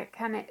question there,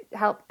 can it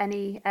help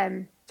any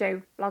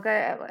Joe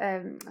jogger?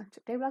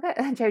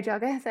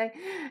 So,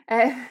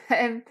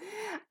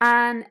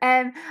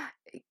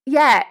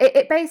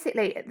 it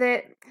basically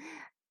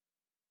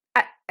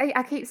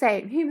I keep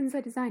saying humans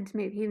are designed to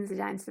move, humans are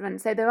designed to run.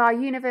 So there are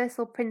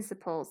universal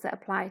principles that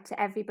apply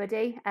to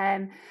everybody.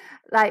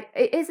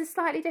 It is a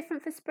slightly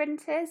different for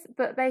sprinters,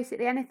 but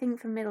basically anything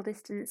from middle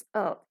distance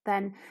up,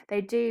 then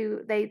they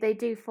do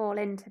fall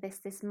into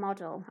this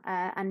model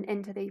and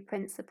into the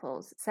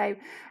principles. So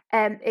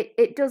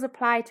it does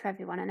apply to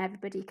everyone, and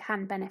everybody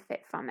can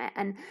benefit from it.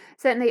 And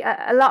certainly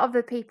a lot of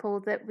the people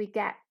that we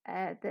get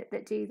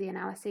that do the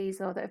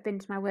analyses or that have been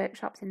to my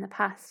workshops in the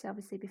past,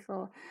 obviously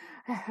before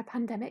a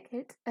pandemic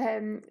hit,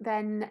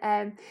 then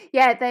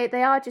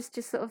they are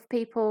just sort of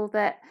people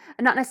that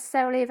are not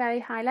necessarily a very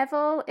high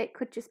level. It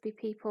could just be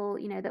people,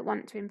 you know, that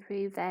want to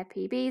improve their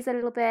PBs a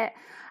little bit,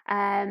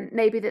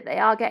 maybe that they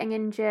are getting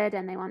injured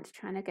and they want to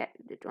try and get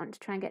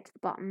to the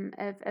bottom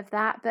of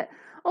that, but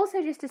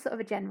also just a sort of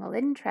a general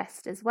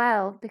interest as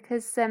well,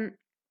 because we're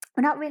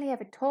not really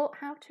ever taught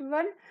how to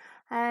run.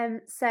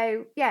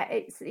 So yeah,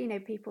 it's, you know,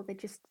 people, they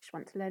just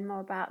want to learn more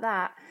about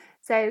that.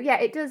 So yeah,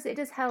 it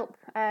does help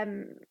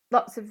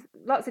lots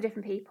of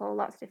different people,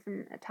 lots of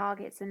different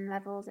targets and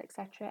levels,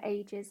 etc.,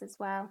 ages as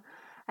well.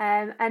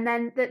 And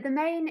then the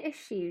main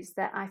issues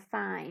that I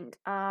find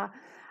are,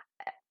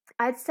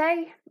 I'd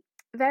say,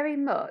 very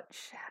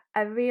much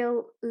a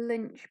real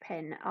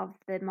linchpin of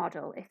the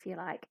model, if you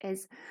like,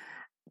 is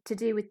to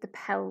do with the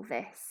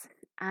pelvis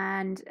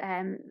and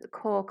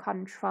core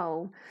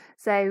control.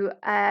 So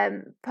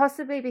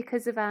possibly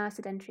because of our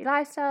sedentary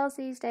lifestyles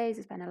these days,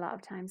 we spend a lot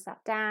of time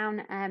sat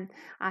down.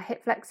 Our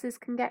hip flexors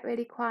can get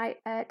really quite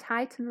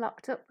tight and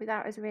locked up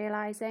without us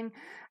realising,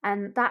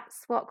 and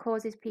that's what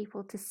causes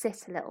people to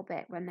sit a little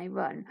bit when they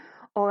run,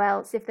 or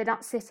else if they're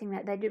not sitting,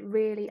 that they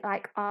really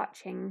like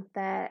arching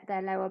their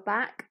lower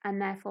back,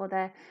 and therefore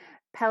their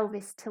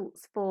pelvis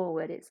tilts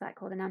forward. It's like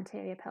called an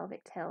anterior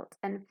pelvic tilt,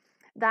 and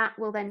that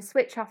will then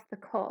switch off the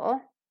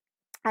core,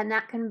 and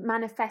that can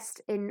manifest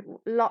in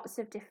lots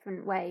of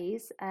different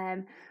ways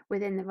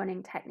within the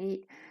running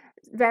technique.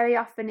 Very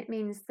often it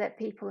means that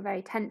people are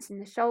very tense in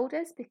the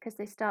shoulders because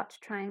they start to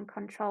try and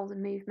control the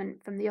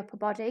movement from the upper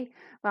body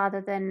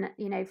rather than,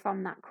 you know,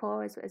 from that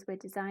core as we're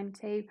designed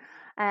to.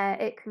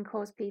 It can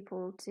cause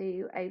people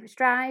to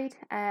overstride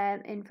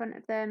in front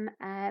of them,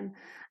 and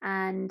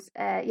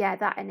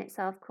that in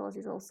itself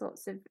causes all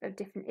sorts of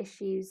different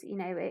issues. You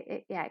know,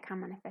 it can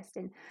manifest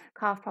in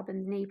calf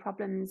problems, knee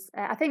problems.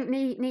 I think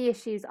knee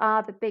issues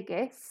are the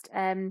biggest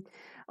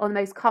or the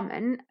most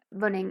common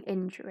running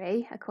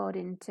injury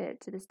according to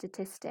the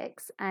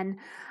statistics. And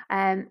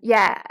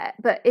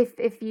but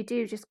if you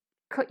do just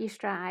cut your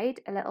stride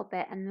a little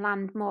bit and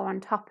land more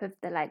on top of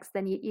the legs,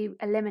 then you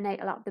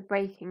eliminate a lot of the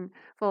braking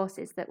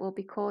forces that will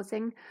be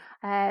causing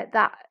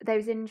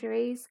those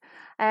injuries.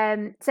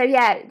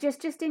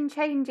 Just in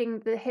changing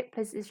the hip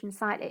position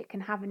slightly, it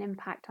can have an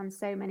impact on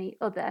so many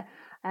other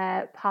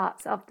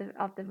parts of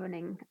the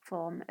running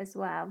form as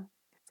well.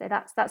 So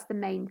that's the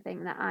main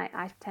thing that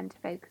I tend to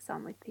focus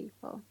on with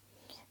people.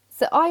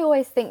 So I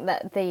always think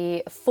that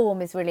the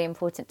form is really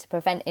important to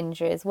prevent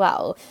injury as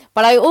well.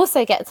 But I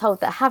also get told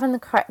that having the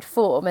correct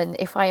form, and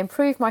if I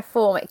improve my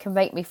form, it can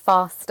make me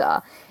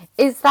faster.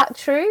 Is that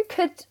true?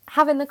 Could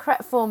having the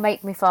correct form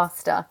make me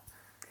faster?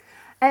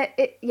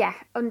 Yeah,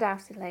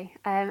 undoubtedly.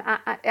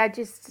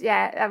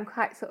 I'm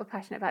quite sort of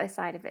passionate about this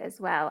side of it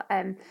as well.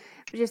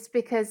 Just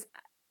because,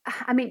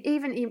 I mean,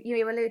 even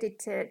you alluded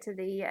to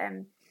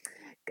the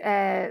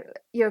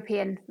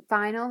European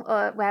final,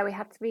 or where we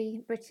had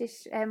 3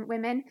 British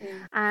women,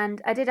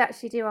 and I did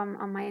actually do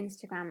on my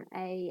Instagram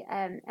a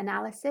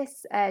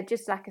analysis,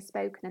 just like a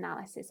spoken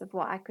analysis of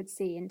what I could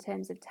see in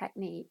terms of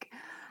technique,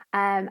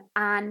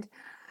 and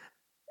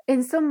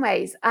in some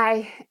ways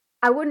I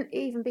wouldn't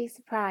even be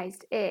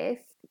surprised if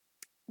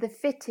the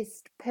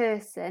fittest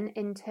person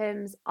in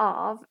terms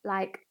of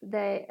like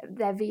their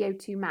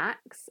VO2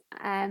 max,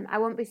 I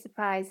wouldn't be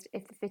surprised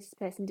if the fittest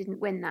person didn't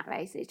win that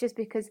race. It's just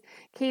because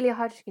Keely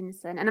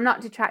Hodgkinson, and I'm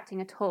not detracting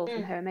at all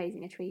from her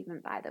amazing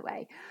achievement, by the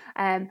way,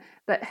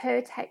 but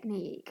her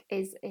technique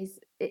is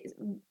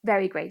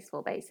very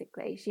graceful.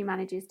 Basically, she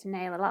manages to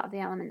nail a lot of the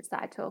elements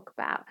that I talk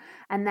about,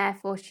 and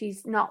therefore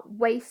she's not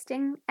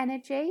wasting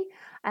energy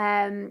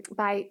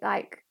by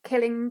like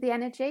killing the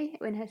energy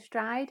in her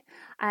stride,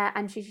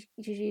 and she's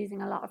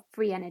using a lot of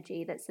free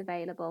energy that's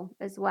available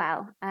as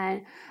well,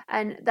 and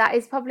that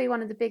is probably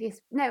one of the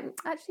biggest, no,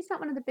 actually it's not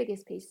one of the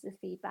biggest pieces of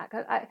feedback.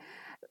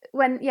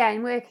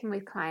 In working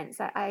with clients,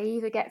 I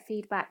either get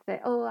feedback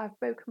that, oh, I've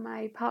broken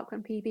my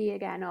parkrun PB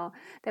again, or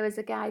there was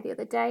a guy the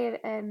other day,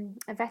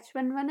 a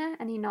veteran runner,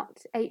 and he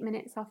knocked 8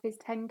 minutes off his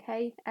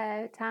 10k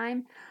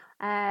time,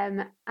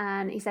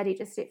 and he said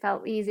it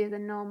felt easier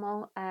than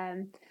normal.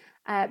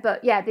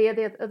 But yeah, the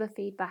other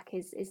feedback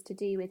is to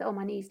do with, oh,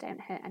 my knees don't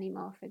hurt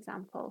anymore, for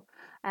example.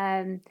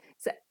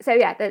 So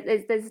yeah,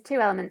 there's 2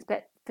 elements,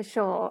 but for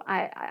sure,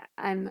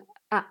 I'm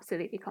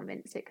absolutely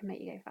convinced it can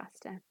make you go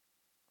faster.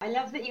 I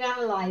love that you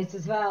analysed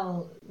as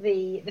well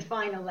the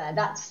final there.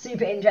 That's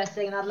super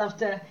interesting, and I'd love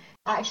to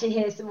actually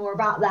hear some more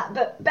about that.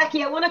 But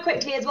Becky, I want to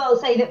quickly as well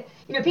say that,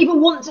 you know, people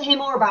want to hear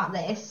more about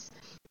this.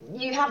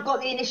 You have got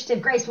the initiative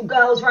Graceful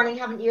Girls Running,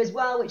 haven't you, as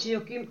well, which is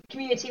your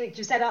community which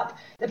you've set up,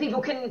 that people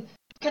can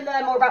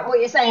learn more about what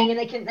you're saying, and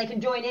they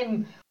can join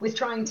in with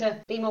trying to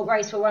be more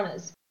graceful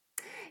runners.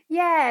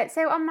 Yeah,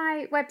 so on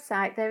my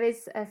website there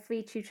is a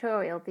free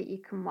tutorial that you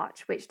can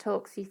watch, which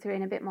talks you through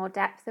in a bit more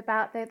depth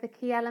about the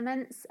key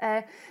elements.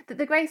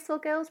 The Graceful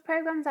Girls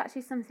program is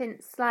actually something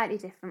slightly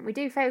different. We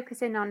do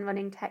focus in on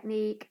running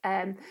technique,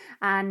 and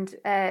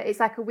it's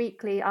like a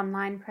weekly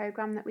online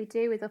program that we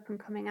do with up and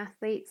coming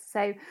athletes.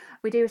 So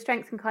we do a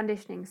strength and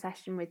conditioning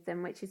session with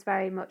them, which is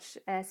very much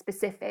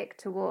specific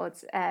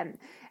towards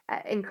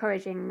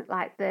encouraging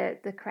like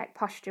the correct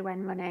posture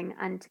when running,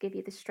 and to give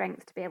you the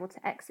strength to be able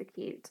to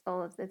execute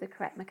all of the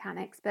correct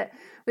mechanics. But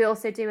we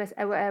also do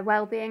a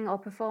well-being or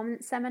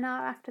performance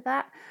seminar after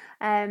that,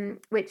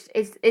 which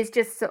is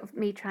just sort of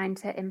me trying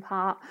to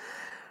impart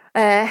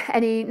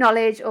any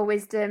knowledge or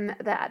wisdom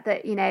that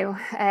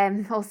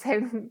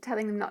also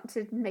telling them not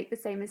to make the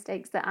same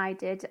mistakes that I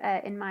did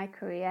in my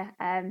career.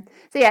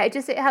 So yeah,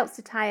 it helps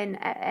to tie in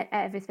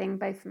everything,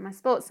 both from my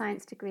sports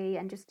science degree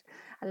and just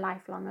a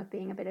lifelong of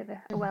being a bit of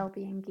a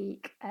well-being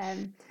geek,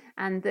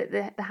 and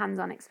the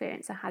hands-on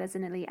experience I had as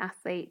an elite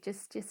athlete,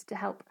 just to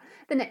help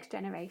the next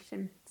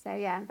generation. So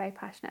yeah, I'm very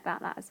passionate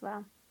about that as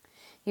well.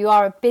 You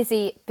are a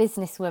busy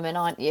businesswoman,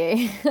 aren't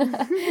you?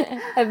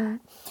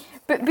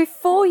 But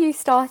before you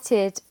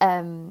started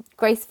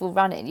Graceful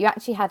Running, you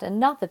actually had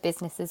another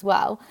business as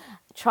well,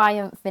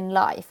 Triumph in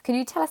Life. Can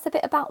you tell us a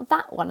bit about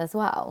that one as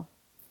well?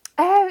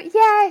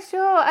 Yeah,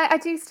 sure. I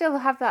do still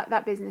have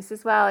that business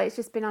as well. It's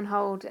just been on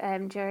hold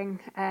during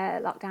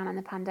lockdown and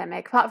the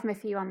pandemic, apart from a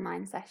few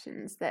online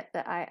sessions that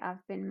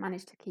I've been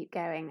managed to keep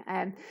going.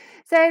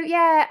 So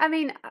yeah, I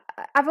mean,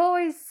 I've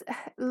always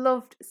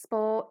loved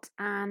sport,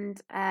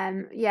 and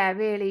yeah,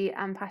 really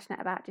I'm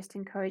passionate about just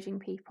encouraging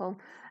people,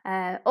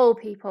 all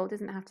people,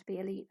 doesn't have to be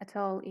elite at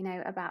all,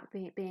 about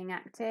being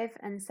active.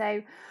 And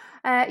so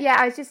yeah,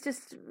 I was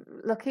just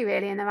lucky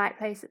really in the right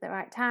place at the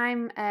right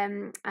time,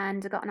 and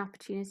I got an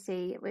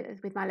opportunity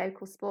with my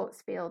local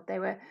sports field. They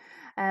were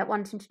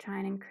wanting to try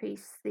and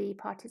increase the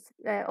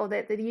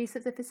use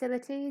of the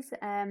facilities,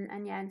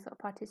 and sort of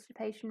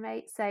participation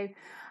rate. So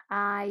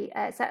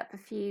I set up a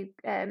few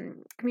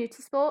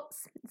community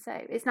sports. So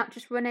it's not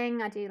just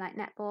running. I do like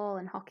netball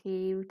and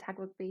hockey, tag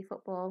rugby,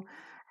 football,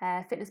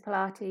 fitness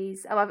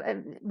Pilates,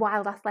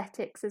 wild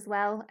athletics as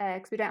well,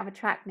 because we don't have a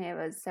track near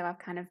us. So I've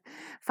kind of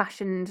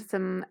fashioned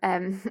some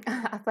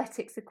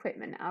athletics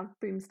equipment out of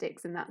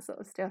broomsticks and that sort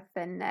of stuff,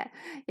 and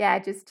yeah,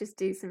 just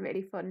do some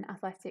really fun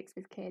athletics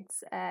with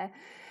kids.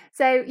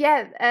 So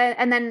yeah,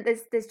 and then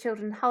there's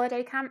children's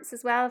holiday camps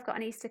as well. I've got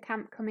an Easter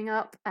camp coming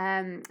up,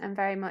 and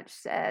very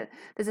much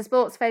there's a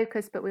sports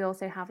focus, but we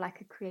also have like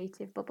a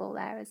creative bubble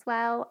there as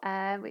well,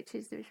 which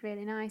is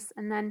really nice.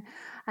 And then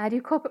I do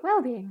corporate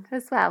wellbeing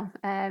as well,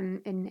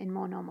 in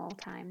more normal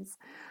times.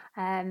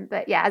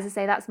 But yeah, as I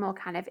say, that's more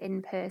kind of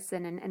in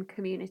person and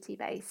community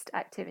based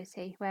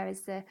activity,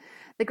 whereas the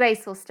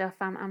graceful stuff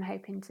I'm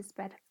hoping to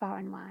spread far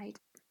and wide.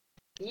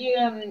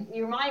 You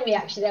remind me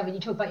actually there when you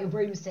talk about your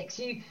broomsticks.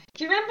 Do you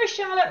remember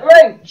Charlotte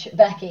Roach,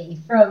 Becky,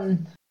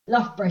 from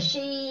Loughborough?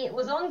 She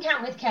was on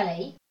Camp with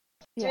Kelly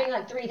doing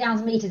like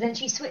 3,000 meters, then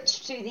she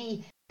switched to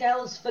the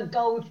Girls for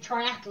Gold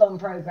triathlon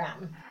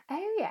program.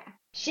 Oh yeah.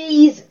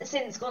 She's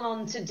since gone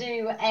on to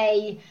do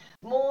a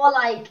more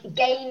like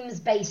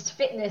games-based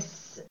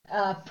fitness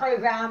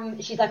program.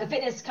 She's like a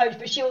fitness coach,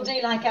 but she'll do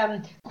like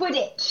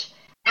Quidditch,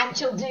 and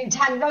she'll do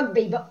tag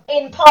rugby, but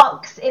in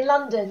parks in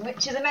London,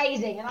 which is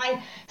amazing. And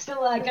I still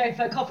go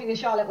for coffee with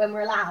Charlotte when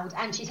we're allowed,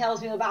 and she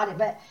tells me all about it.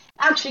 But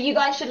actually, you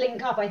guys should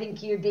link up. I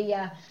think you'd be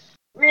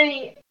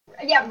really,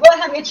 worth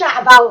having a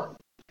chat about,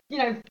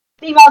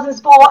 females in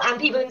sport and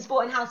people in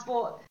sport and how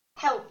sport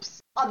helps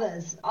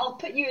others. I'll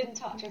put you in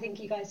touch. I think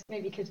you guys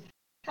maybe could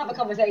have a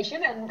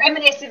conversation and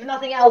reminisce, if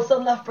nothing else,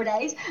 on Loughborough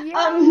days.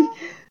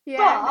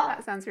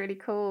 That sounds really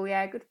cool.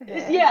 Yeah, good for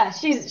her. Yeah,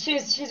 she's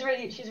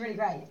really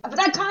great. But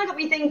that kind of got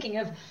me thinking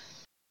of,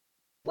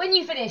 when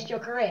you finished your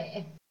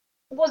career,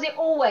 was it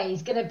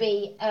always going to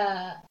be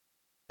a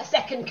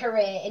second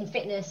career in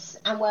fitness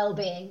and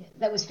well-being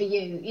that was for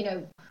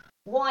you?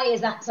 Why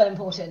is that so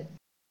important?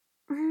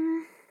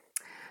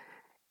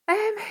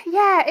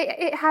 Yeah,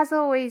 it has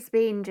always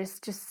been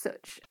just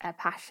such a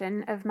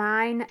passion of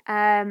mine,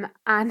 and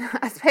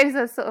I suppose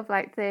I was sort of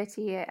like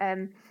 30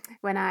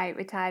 when I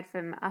retired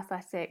from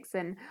athletics,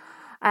 and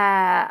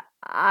I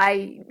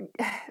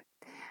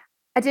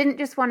didn't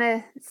just want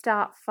to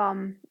start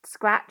from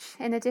scratch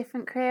in a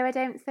different career, I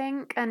don't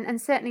think,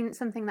 and certainly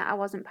something that I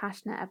wasn't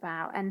passionate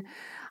about. And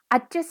I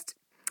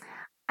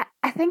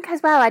think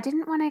as well, I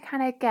didn't want to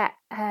kind of get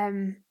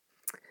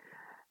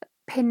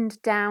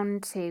pinned down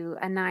to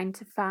a 9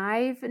 to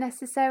 5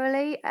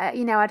 necessarily.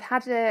 I'd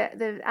had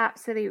the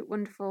absolute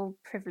wonderful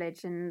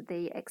privilege and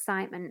the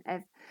excitement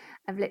of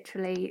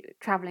literally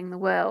traveling the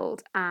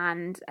world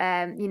and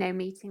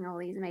meeting all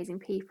these amazing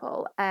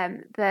people.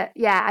 But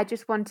yeah, I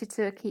just wanted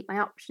to keep my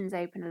options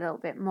open a little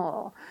bit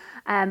more,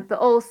 but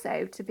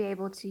also to be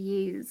able to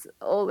use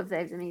all of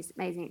those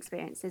amazing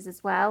experiences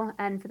as well,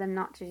 and for them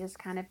not to just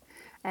kind of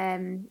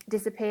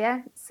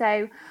disappear.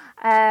 So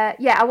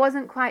I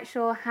wasn't quite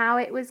sure how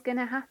it was going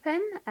to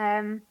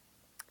happen.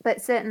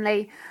 But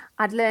certainly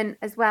I'd learned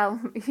as well,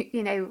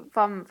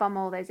 from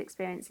all those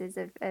experiences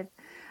of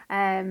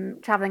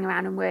traveling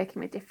around and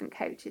working with different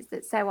coaches,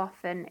 that so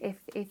often if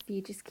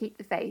you just keep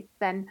the faith,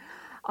 then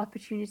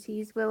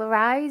opportunities will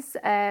arise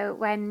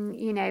when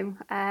you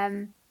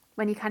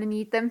kind of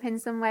need them in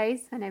some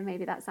ways. I know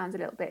maybe that sounds a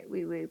little bit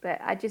woo-woo,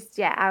 but I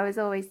was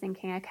always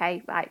thinking,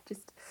 okay, right,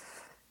 just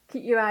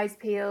keep your eyes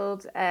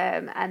peeled,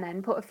 and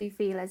then put a few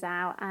feelers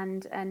out,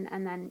 and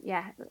then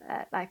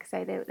like I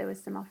say, there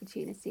was some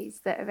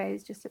opportunities that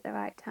arose just at the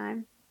right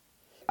time.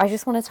 I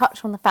just want to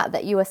touch on the fact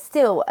that you are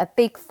still a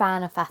big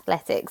fan of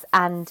athletics,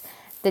 and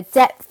the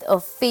depth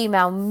of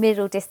female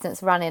middle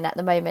distance running at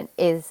the moment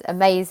is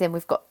amazing.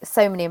 We've got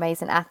so many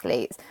amazing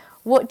athletes.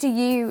 What do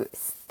you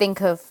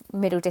think of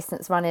middle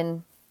distance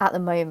running at the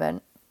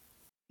moment?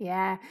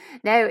 Yeah,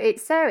 no,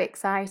 it's so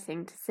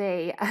exciting to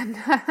see. And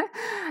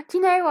do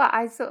you know what?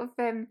 I sort of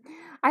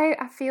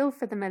I feel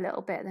for them a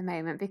little bit at the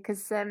moment,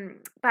 because in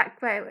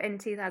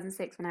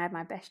 2006, when I had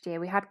my best year,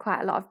 we had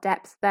quite a lot of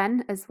depth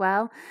then as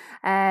well.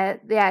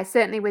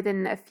 Certainly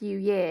within a few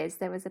years,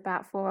 there was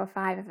about 4 or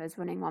 5 of us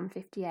running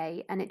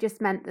 1:58, and it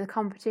just meant the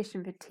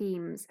competition for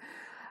teams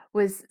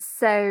was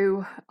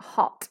so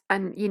hot,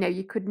 and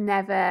you could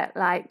never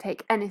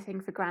take anything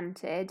for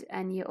granted,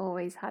 and you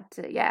always had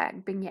to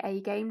bring your A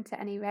game to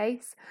any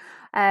race.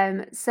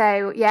 I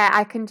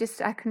can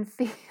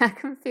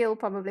feel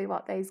probably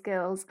what those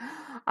girls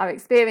are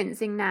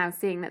experiencing now,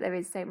 seeing that there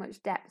is so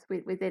much depth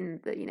within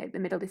the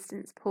middle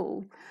distance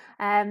pool,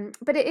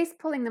 but it is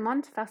pulling them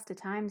on to faster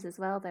times as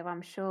well, though,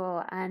 I'm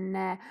sure. And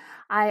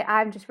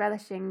I'm just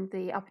relishing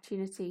the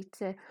opportunity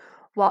to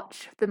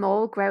watch them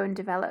all grow and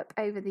develop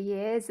over the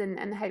years,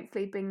 and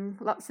hopefully bring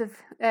lots of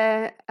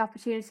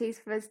opportunities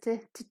for us to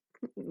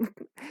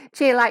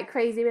cheer like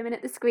crazy women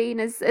at the screen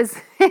as as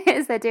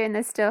they're doing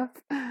this stuff.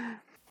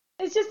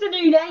 It's just a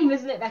new name,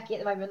 isn't it, Becky, at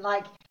the moment?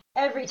 Like,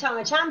 every time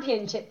a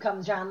championship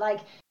comes around, like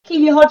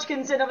Keely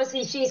Hodgkinson,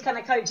 obviously she's kind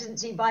of coached, isn't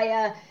she,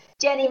 by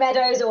Jenny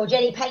Meadows or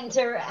Jenny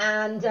Painter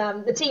and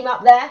the team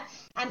up there,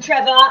 and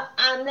Trevor,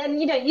 and then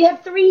you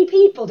have 3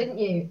 people, didn't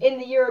you, in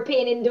the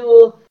European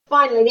indoor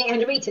final in the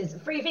 800 metres,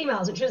 3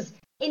 females, which was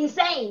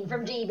insane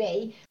from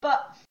GB.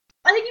 But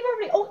I think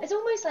it's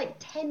almost like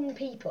 10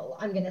 people,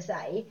 I'm going to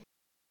say,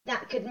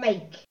 that could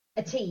make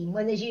a team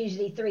when there's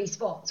usually 3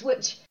 spots,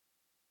 which,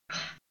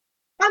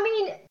 I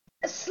mean,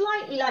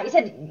 slightly, like you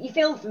said, you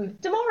feel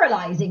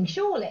demoralising,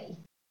 surely.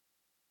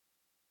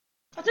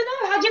 I don't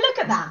know, how do you look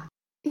at that?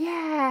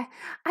 Yeah,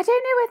 I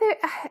don't know whether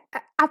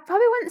I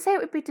probably wouldn't say it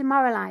would be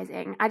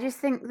demoralising. I just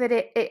think that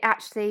it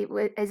actually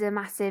is a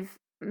massive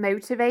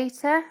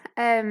motivator,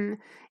 in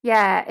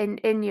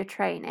your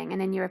training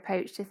and in your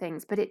approach to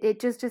things, but it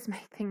does just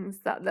make things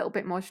that little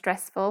bit more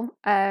stressful,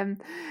 again.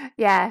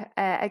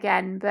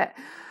 But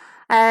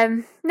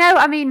no,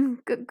 I mean,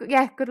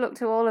 good luck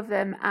to all of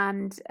them,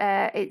 and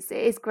it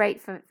is great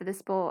for the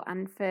sport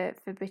and for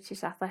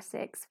British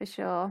athletics, for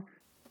sure.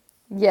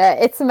 Yeah,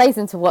 it's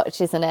amazing to watch,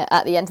 isn't it,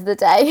 at the end of the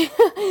day?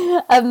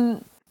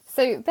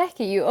 So,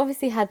 Becky, you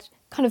obviously had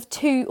kind of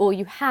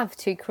you have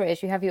 2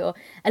 careers. You have your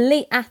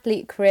elite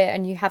athlete career,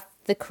 and you have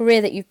the career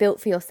that you've built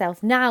for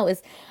yourself now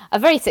as a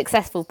very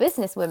successful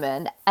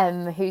businesswoman,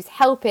 who's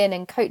helping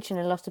and coaching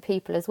a lot of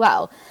people as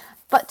well.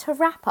 But to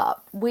wrap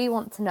up, we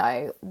want to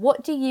know,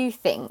 what do you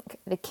think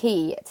the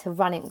key to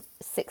running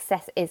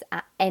success is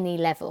at any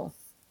level?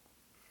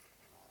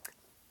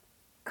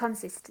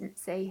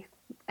 Consistency.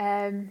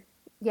 And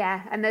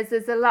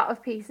there's a lot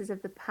of pieces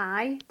of the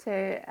pie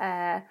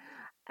to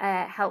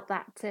help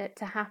that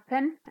to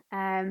happen.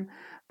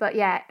 But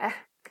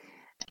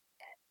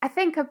I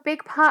think a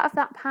big part of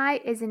that pie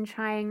is in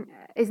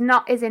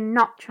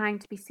not trying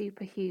to be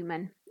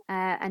superhuman,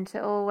 and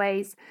to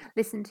always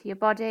listen to your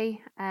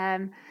body,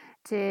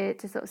 to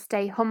sort of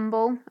stay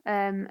humble,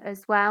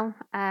 as well,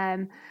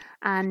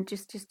 and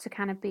just to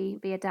kind of be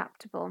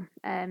adaptable,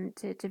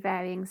 to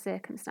varying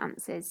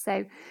circumstances.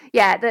 So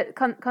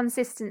the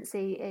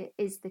consistency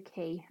is the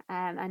key,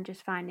 and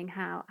just finding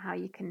how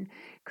you can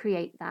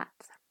create that.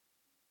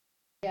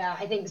 Yeah,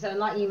 I think so. And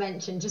like you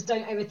mentioned, just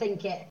don't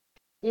overthink it.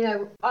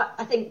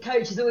 I think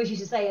coaches always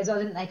used to say as well,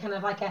 didn't they? Kind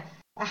of like a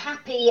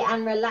happy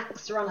and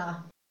relaxed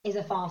runner is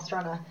a fast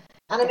runner.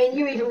 And I mean,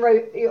 you even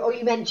wrote, or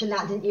you mentioned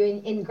that, didn't you,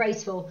 in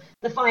Graceful,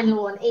 the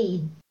final one,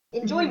 E,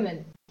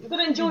 enjoyment. You've got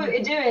to enjoy what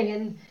you're doing.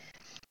 And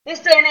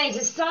this day and age,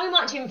 there's so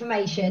much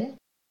information.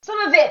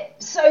 Some of it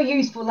so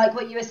useful, like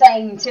what you were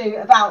saying too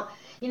about,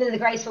 the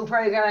Graceful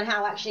program, and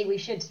how actually we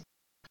should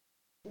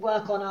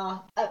work on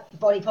our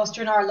body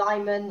posture and our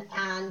alignment,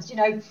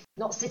 and,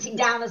 not sitting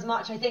down as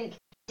much. I think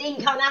Dean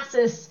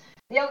Karnassus,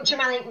 the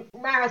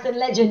ultramarathon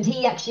legend,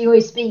 he actually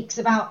always speaks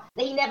about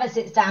that he never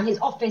sits down. His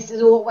office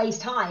is always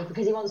tied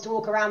because he wants to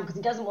walk around, because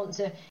he doesn't want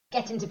to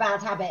get into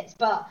bad habits.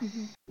 But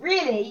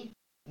really,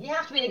 you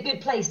have to be in a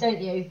good place,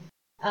 don't you,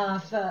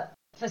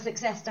 for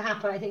success to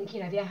happen. I think,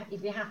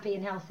 if you're happy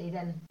and healthy,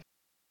 then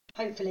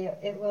hopefully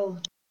it will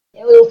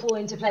all fall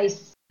into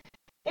place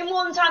in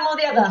one time or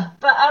the other.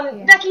 But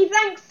Becky,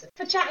 thanks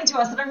for chatting to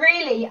us, and I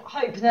really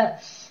hope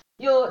that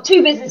your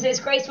two businesses,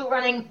 Graceful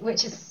Running,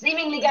 which is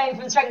seemingly going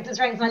from strength to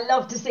strength, and I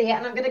love to see it.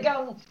 And I'm going to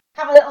go and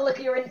have a little look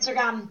at your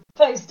Instagram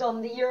post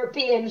on the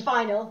European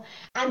final,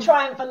 and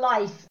Triumph for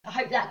Life. I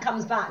hope that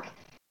comes back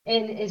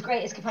in its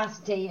greatest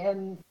capacity,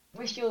 and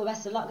wish you all the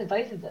best of luck with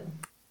both of them.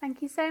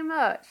 Thank you so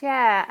much.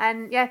 Yeah,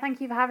 and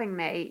thank you for having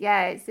me.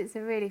 Yeah, it's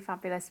a really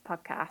fabulous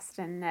podcast,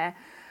 and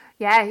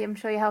I'm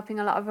sure you're helping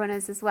a lot of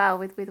runners as well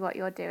with what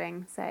you're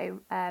doing. So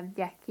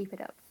keep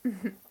it up.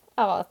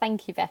 Oh,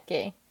 thank you,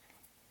 Becky.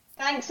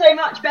 Thanks so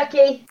much,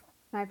 Becky.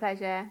 My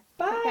pleasure.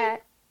 Bye. Okay.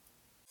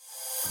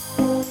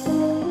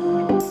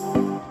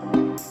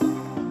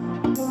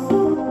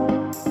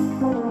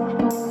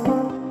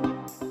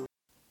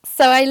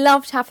 So I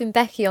loved having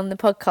Becky on the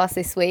podcast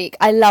this week.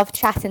 I loved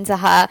chatting to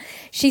her.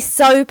 She's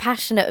so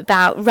passionate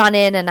about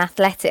running and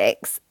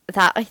athletics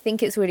that I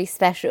think it's really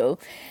special.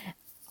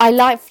 I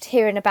liked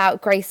hearing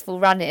about Graceful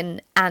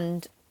Running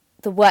and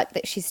the work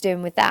that she's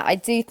doing with that. I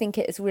do think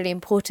it is really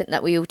important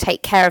that we all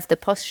take care of the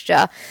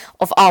posture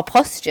of our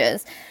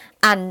postures.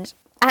 And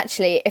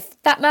actually,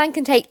 if that man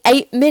can take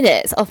 8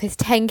 minutes off his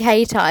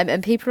 10k time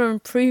and people are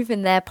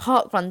improving their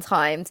park run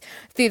times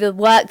through the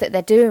work that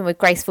they're doing with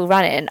Graceful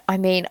Running, I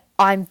mean,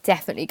 I'm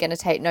definitely going to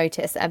take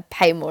notice and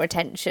pay more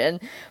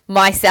attention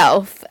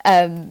myself,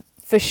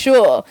 for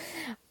sure.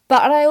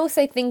 But I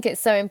also think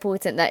it's so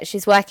important that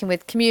she's working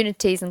with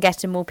communities and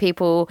getting more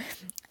people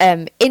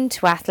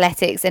into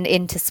athletics and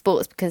into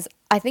sports, because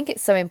I think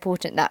it's so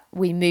important that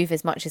we move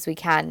as much as we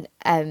can,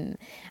 and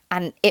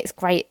it's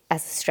great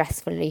as a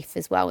stress relief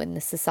as well in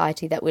the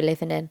society that we're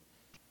living in.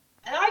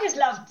 And I just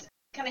loved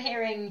kind of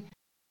hearing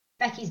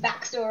Becky's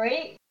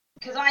backstory,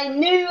 because I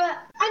knew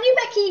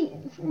Becky,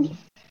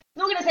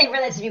 not going to say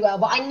relatively well,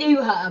 but I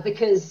knew her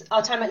because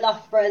our time at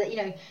Loughborough,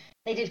 that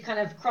they did kind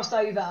of cross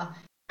over,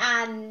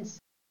 and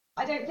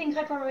I don't think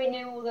I probably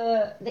knew all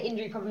the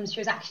injury problems she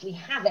was actually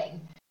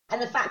having.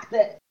 And the fact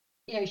that,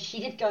 she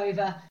did go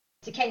over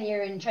to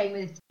Kenya and train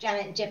with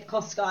Janet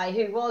Jepkosgei,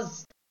 who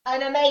was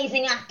an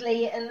amazing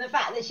athlete, and the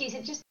fact that she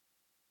said, just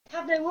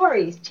have no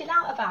worries, chill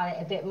out about it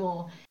a bit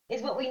more,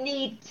 is what we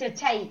need to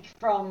take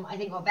from, I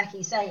think, what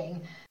Becky's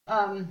saying.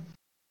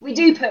 We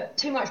do put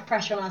too much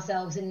pressure on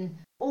ourselves in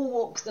all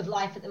walks of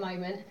life at the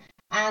moment.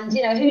 And,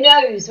 who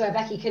knows where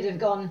Becky could have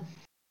gone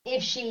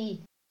if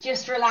she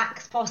just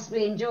relaxed,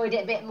 possibly enjoyed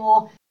it a bit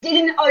more,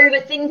 didn't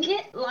overthink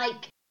it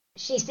like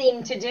she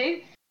seemed to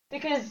do,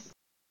 because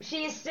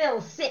she is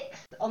still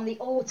 6th on the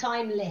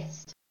all-time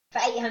list for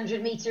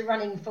 800-metre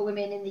running for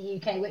women in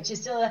the UK, which is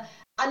still an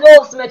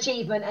awesome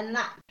achievement, and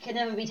that can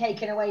never be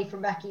taken away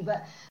from Becky.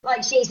 But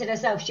like she said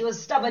herself, she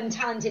was stubborn,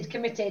 talented,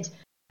 committed.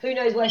 Who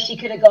knows where she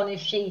could have gone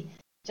if she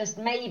just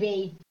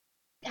maybe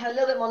had a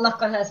little bit more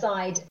luck on her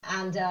side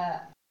and,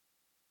 I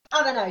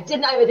don't know,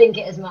 didn't overthink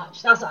it as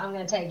much. That's what I'm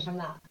going to take from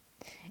that.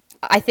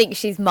 I think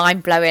she's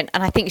mind-blowing,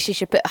 and I think she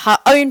should put her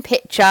own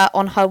picture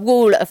on her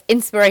wall of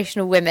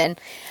inspirational women.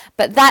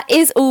 But that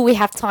is all we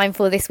have time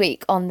for this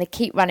week on the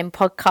Keep Running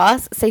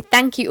podcast. So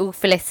thank you all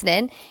for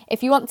listening.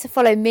 If you want to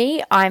follow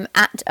me, I'm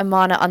at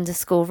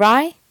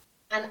Amana_Rai.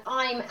 And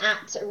I'm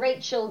at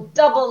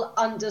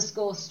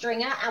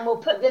Rachel_Stringer. And we'll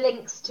put the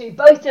links to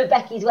both of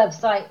Becky's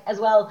website as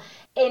well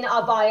in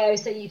our bio,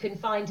 so you can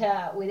find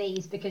her with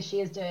ease, because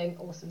she is doing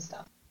awesome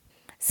stuff.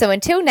 So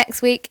until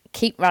next week,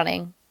 keep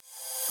running.